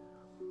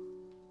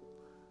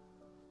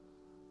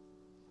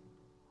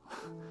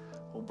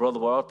 Old Brother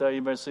We're Out There,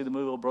 you better see the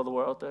movie Old Brother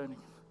We're Out There?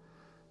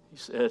 He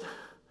said,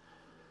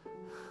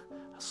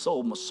 I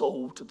sold my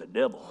soul to the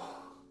devil.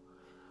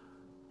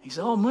 He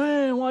said, oh,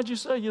 man, why'd you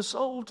sell your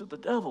soul to the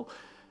devil?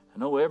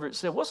 And old Everett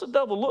said, what's the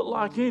devil look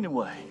like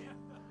anyway?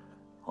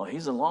 Oh,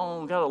 he's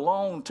got a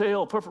long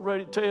tail,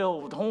 perforated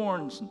tail with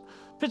horns and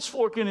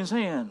pitchfork in his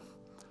hand.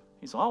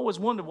 He said, I always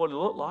wondered what it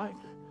looked like.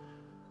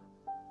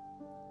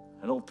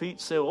 And old Pete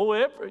said,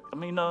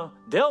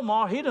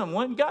 Delmar, he done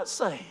went and got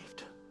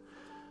saved.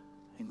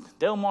 And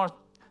Delmar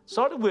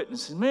started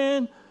witnessing,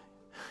 man,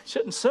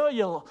 shouldn't sell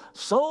your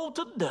soul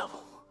to the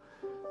devil.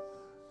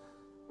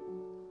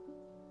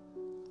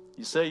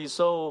 You sell your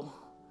soul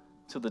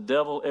to the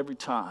devil every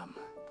time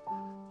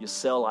you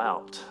sell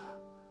out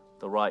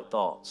the right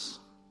thoughts,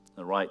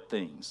 the right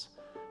things.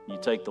 You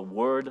take the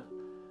word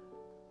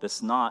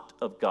that's not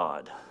of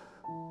God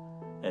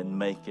and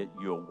make it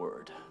your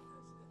word.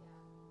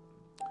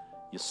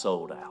 You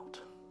sold out.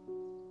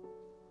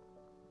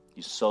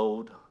 You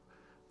sold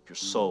your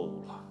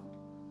soul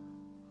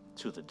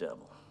to the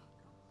devil.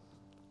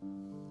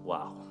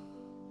 Wow.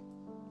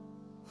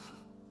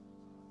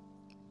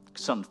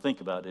 Something to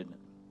think about, isn't it?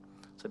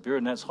 So,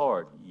 Bjorn, that's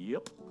hard.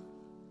 Yep.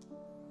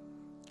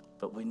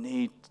 But we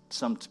need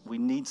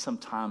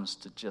sometimes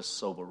to just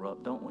sober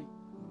up, don't we?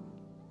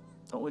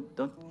 Don't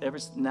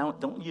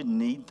you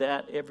need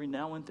that every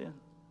now and then?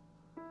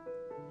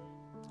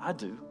 I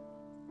do.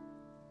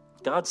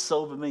 God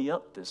sobered me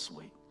up this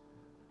week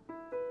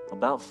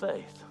about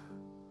faith.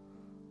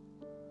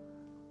 He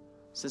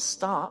says,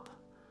 stop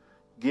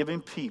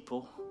giving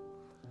people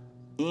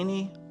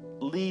any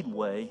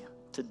leadway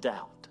to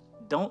doubt.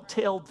 Don't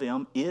tell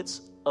them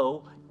it's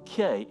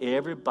okay.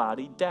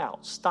 Everybody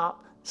doubts.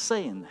 Stop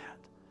saying that.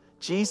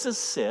 Jesus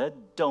said,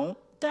 don't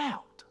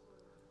doubt.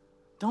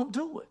 Don't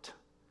do it.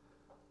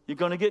 You're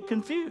going to get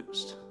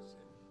confused.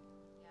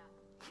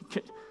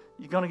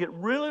 You're going to get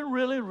really,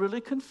 really,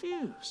 really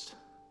confused.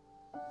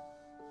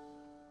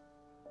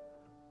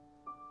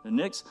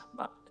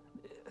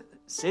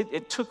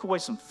 It took away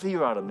some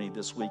fear out of me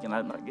this week, and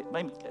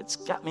it's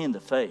got me into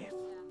faith.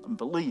 I'm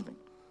believing.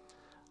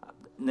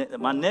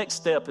 My next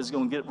step is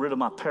going to get rid of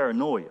my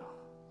paranoia.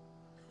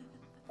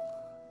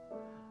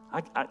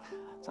 I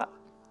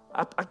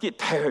get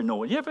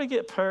paranoid. You ever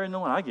get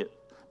paranoid? I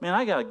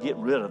got to get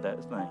rid of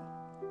that thing.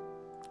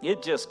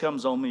 It just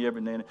comes on me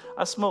every now and then.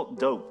 I smoked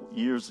dope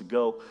years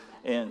ago,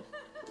 and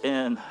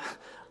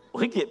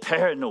we get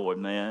paranoid,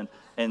 man.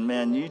 And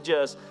man, it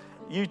just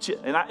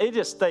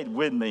stayed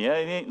with me. It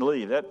ain't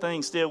leave. That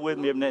thing's still with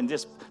me every now and then.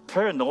 Just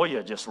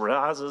paranoia just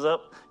rises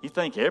up. You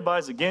think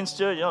everybody's against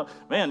you.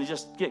 Man, you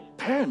just get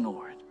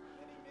paranoid.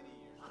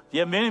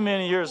 Yeah, many,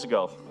 many years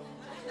ago.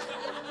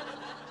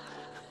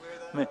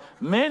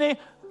 Many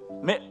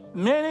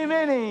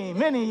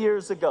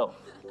years ago.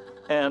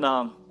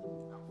 And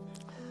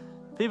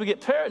people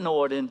get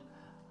paranoid, and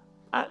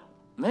I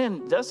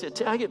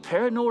get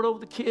paranoid over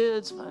the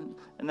kids. And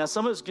now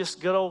some of it's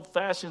just good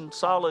old-fashioned,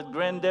 solid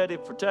granddaddy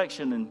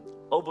protection and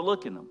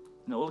overlooking them,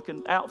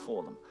 looking out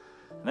for them.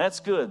 And that's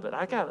good, but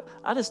I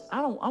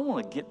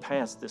want to get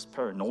past this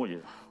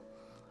paranoia.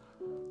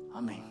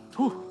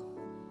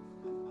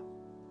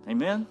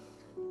 Amen?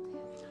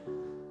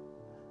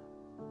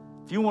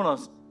 If you want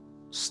to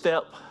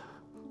step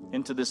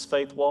into this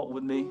faith walk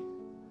with me,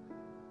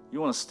 you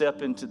want to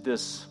step into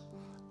this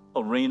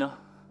arena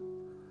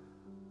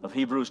of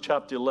Hebrews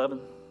chapter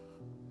 11,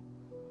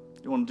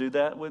 you want to do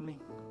that with me?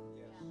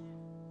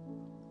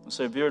 And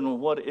say, Bearden,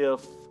 what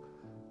if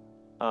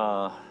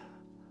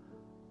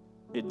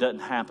it doesn't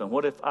happen?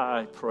 What if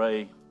I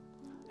pray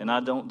and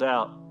I don't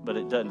doubt, but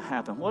it doesn't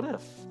happen? What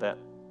if that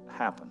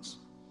happens?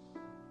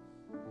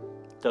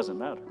 It doesn't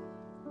matter.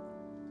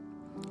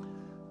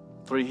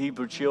 3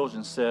 Hebrew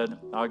children said,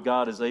 our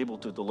God is able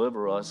to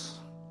deliver us.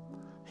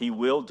 He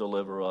will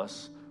deliver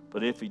us.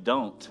 But if he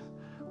don't,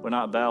 we're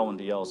not bowing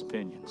to y'all's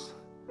opinions.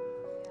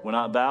 We're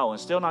not bowing.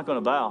 Still not going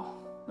to bow.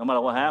 No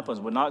matter what happens,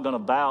 we're not going to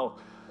bow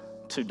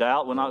to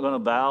doubt. We're not going to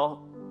bow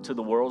to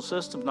the world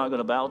system. We're not going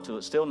to bow to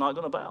it. Still not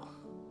going to bow.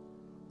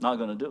 Not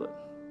going to do it.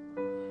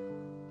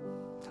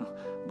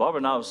 Barbara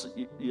and I was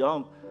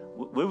young.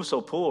 We were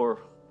so poor,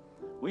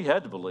 we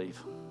had to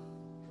believe.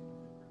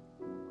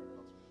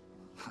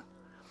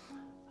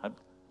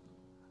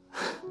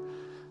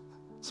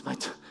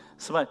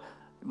 Somebody,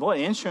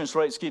 boy, insurance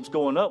rates keeps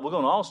going up. We're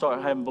going to all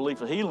start having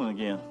belief of healing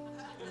again.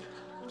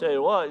 Tell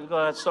you what, you're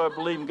going to have to start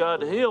believing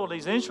God to heal.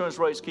 These insurance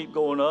rates keep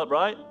going up,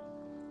 right?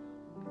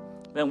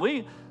 Man,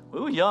 we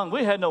were young.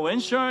 We had no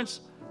insurance.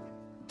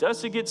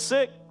 Dusty gets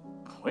sick.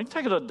 We didn't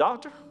take her to the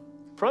doctor.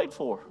 Prayed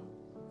for her.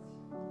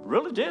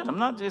 Really did. I'm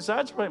not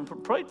exaggerating.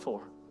 Prayed for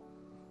her.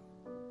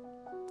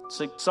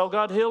 Saw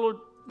God heal her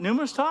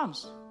numerous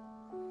times.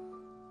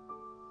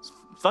 It's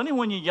funny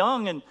when you're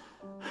young and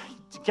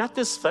you got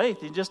this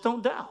faith, you just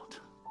don't doubt.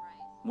 Right.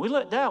 We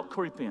let doubt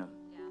creep in.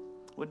 Yeah.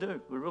 We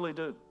do. We really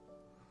do.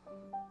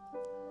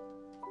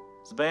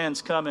 The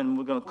band's coming.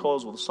 We're going to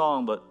close with a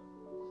song, but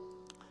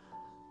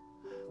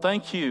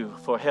thank you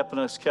for helping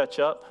us catch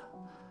up.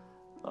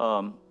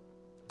 For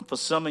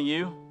some of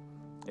you,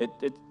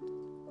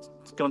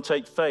 it's going to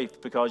take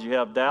faith because you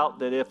have doubt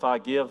that if I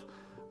give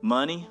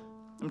money,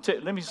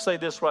 let me say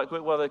this right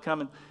quick while they're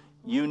coming.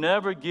 You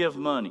never give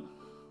money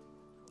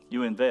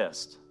You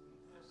invest.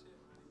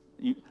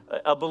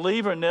 A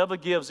believer never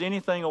gives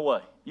anything away.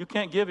 You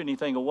can't give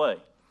anything away.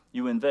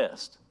 You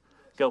invest.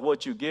 Because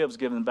what you give is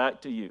given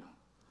back to you.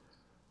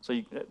 So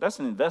that's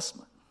an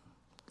investment.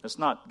 It's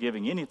not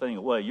giving anything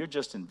away. You're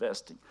just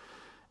investing.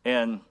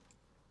 And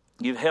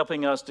you're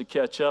helping us to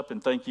catch up,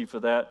 and thank you for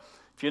that.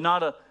 If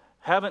you're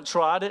haven't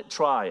tried it,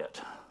 try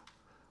it.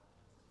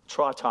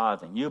 Try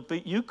tithing.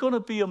 You're going to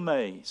be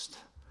amazed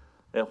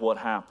at what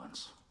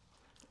happens.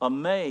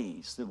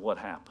 Amazed at what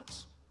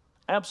happens.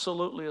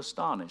 Absolutely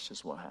astonished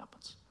is what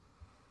happens.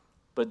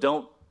 But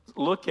don't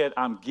look at,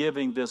 I'm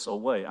giving this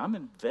away. I'm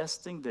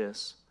investing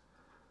this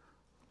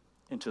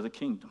into the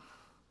kingdom.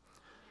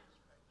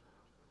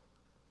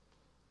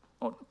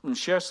 I'm going to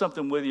share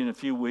something with you in a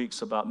few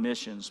weeks about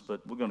missions,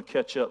 but we're going to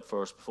catch up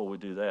first before we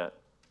do that.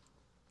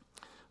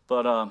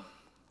 But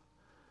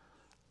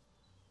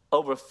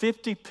over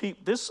 50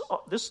 people,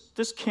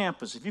 this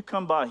campus, if you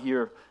come by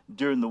here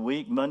during the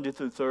week, Monday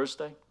through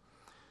Thursday,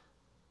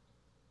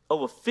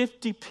 over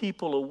 50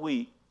 people a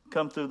week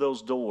come through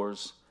those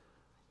doors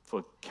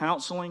for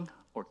counseling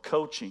or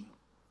coaching.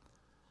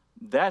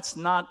 That's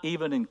not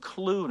even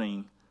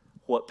including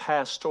what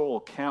pastoral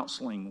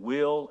counseling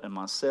Will and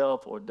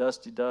myself or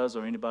Dusty does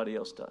or anybody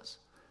else does.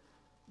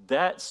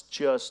 That's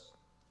just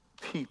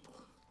people.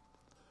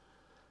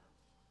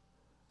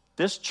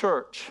 This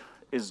church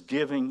is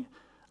giving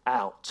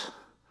out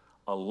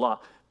a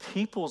lot.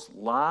 People's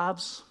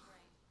lives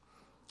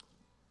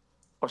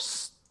are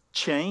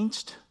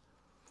changed,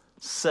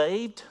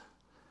 saved,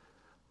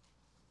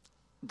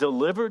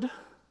 delivered.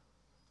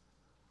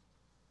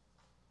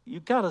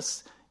 You're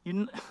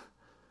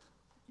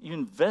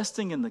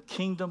investing in the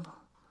kingdom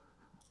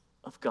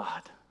of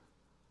God.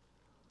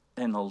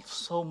 And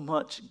so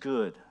much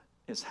good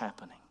is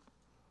happening.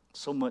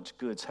 So much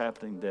good's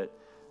happening that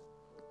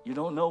you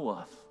don't know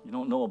of, you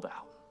don't know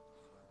about.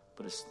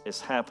 But it's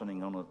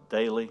happening on a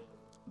daily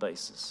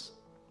basis.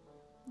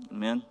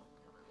 Amen?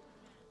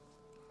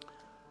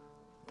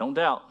 Don't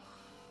doubt.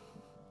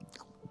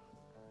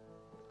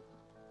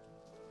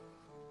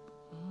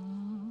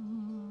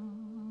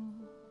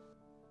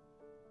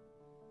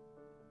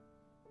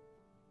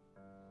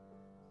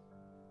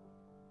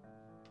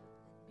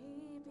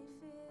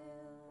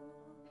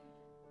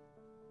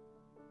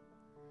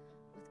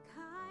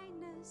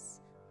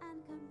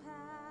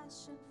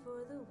 Compassion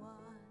for the one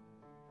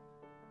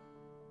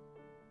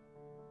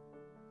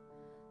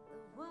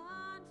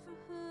for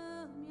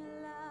whom you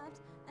loved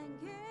and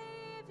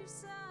gave your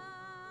son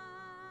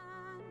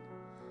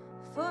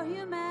for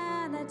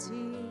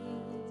humanity.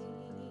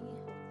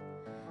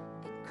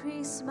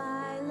 Increase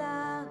my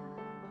love,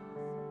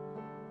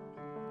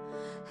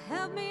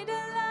 help me to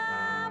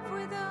love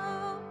with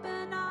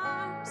open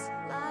arms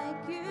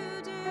like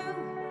you do,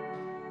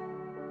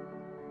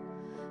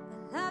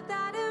 a love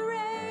that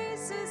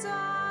erases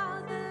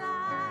all the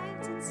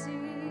lies and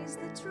sees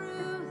the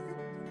truth.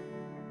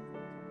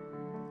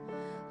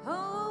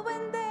 Oh,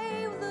 when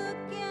they look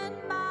in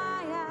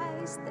my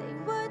eyes, they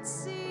would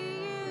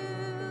see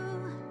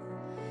you.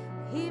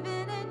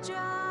 Even in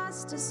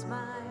just a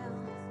smile,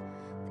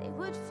 they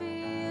would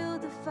feel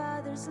the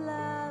Father's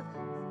love.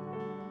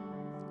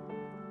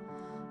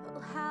 Oh,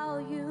 how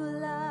you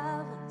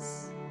love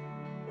us.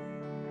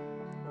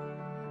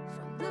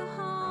 From the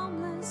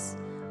homeless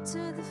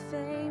to the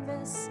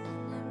famous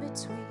and in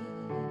between.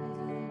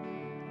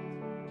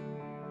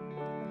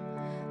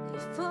 You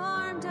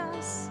formed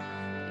us,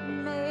 you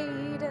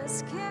made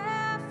us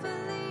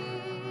carefully,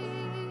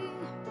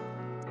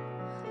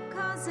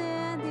 'cause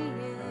in the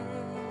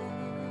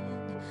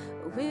end,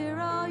 we're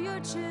all your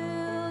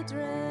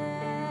children.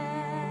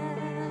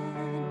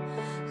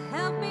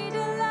 Help me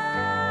to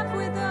love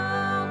with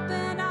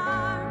open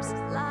arms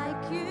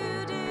like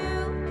you do.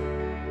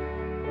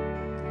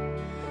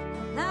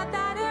 Love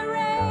that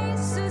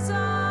erases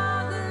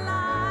all the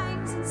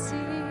lines and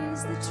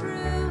sees the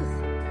truth.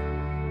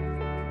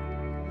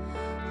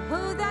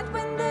 Oh, that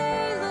when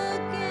they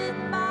look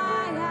in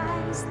my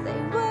eyes,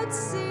 they would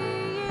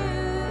see you.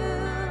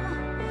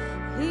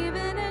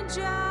 Even in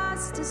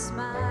just a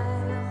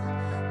smile,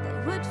 they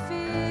would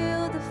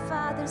feel the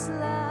Father's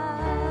love.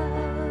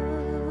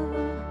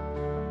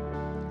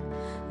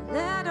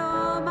 Let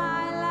all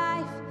my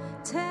life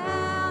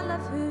tell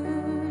of who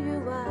you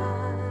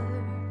are,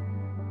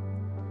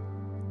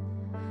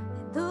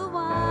 and the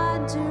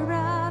wonder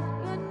of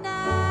your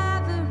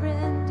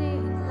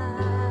never-ending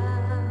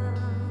love.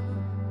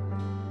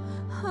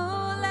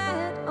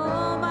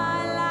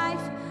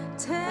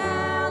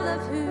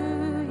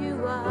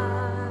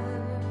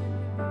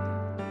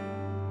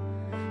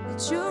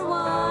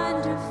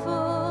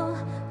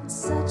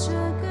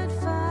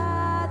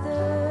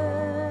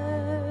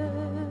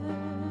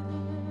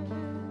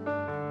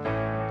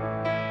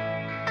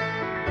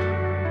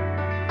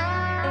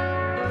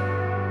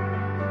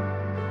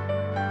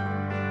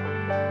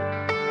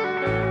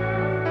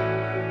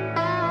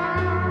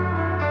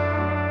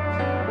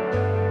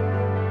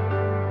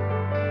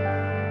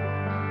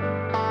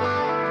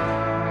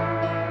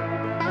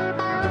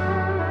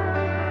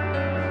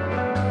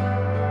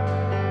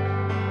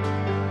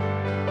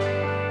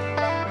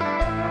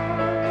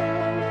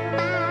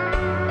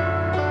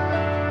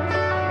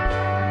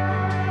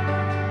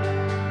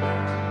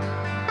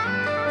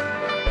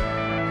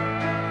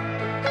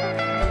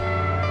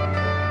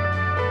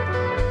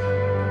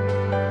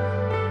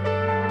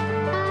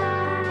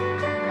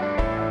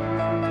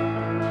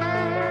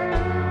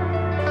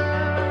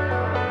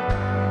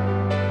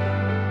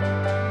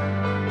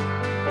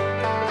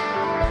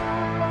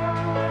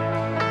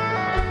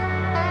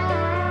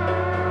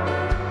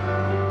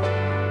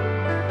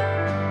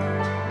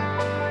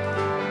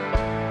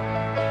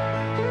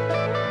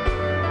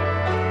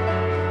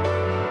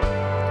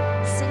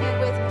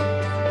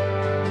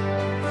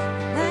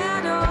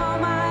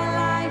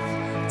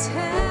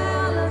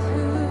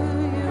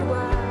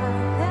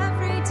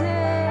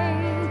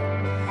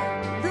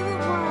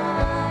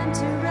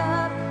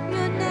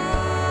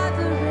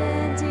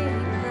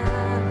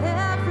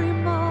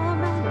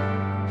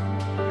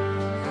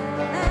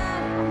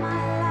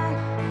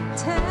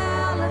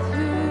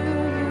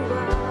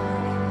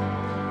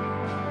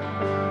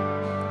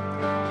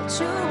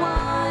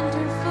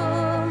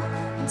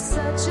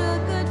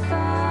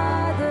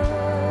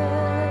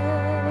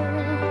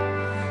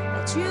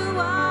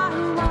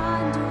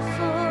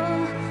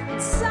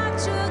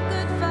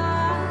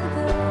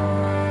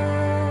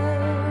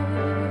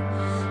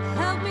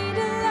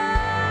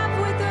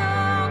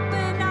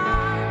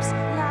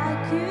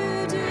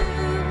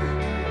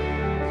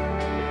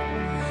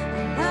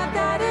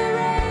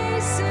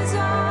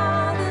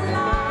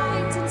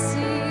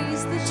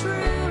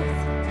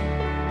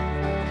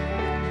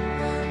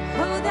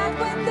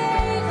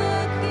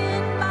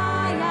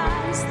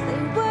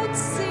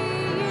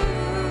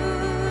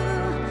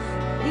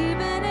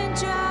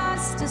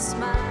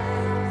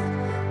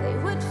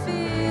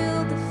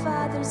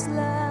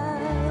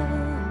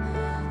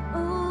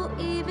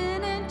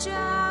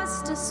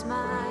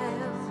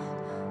 smile,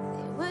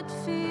 they would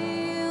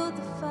feel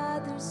the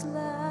Father's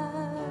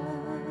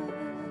love.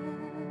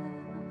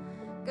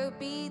 Go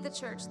be the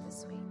church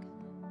this week.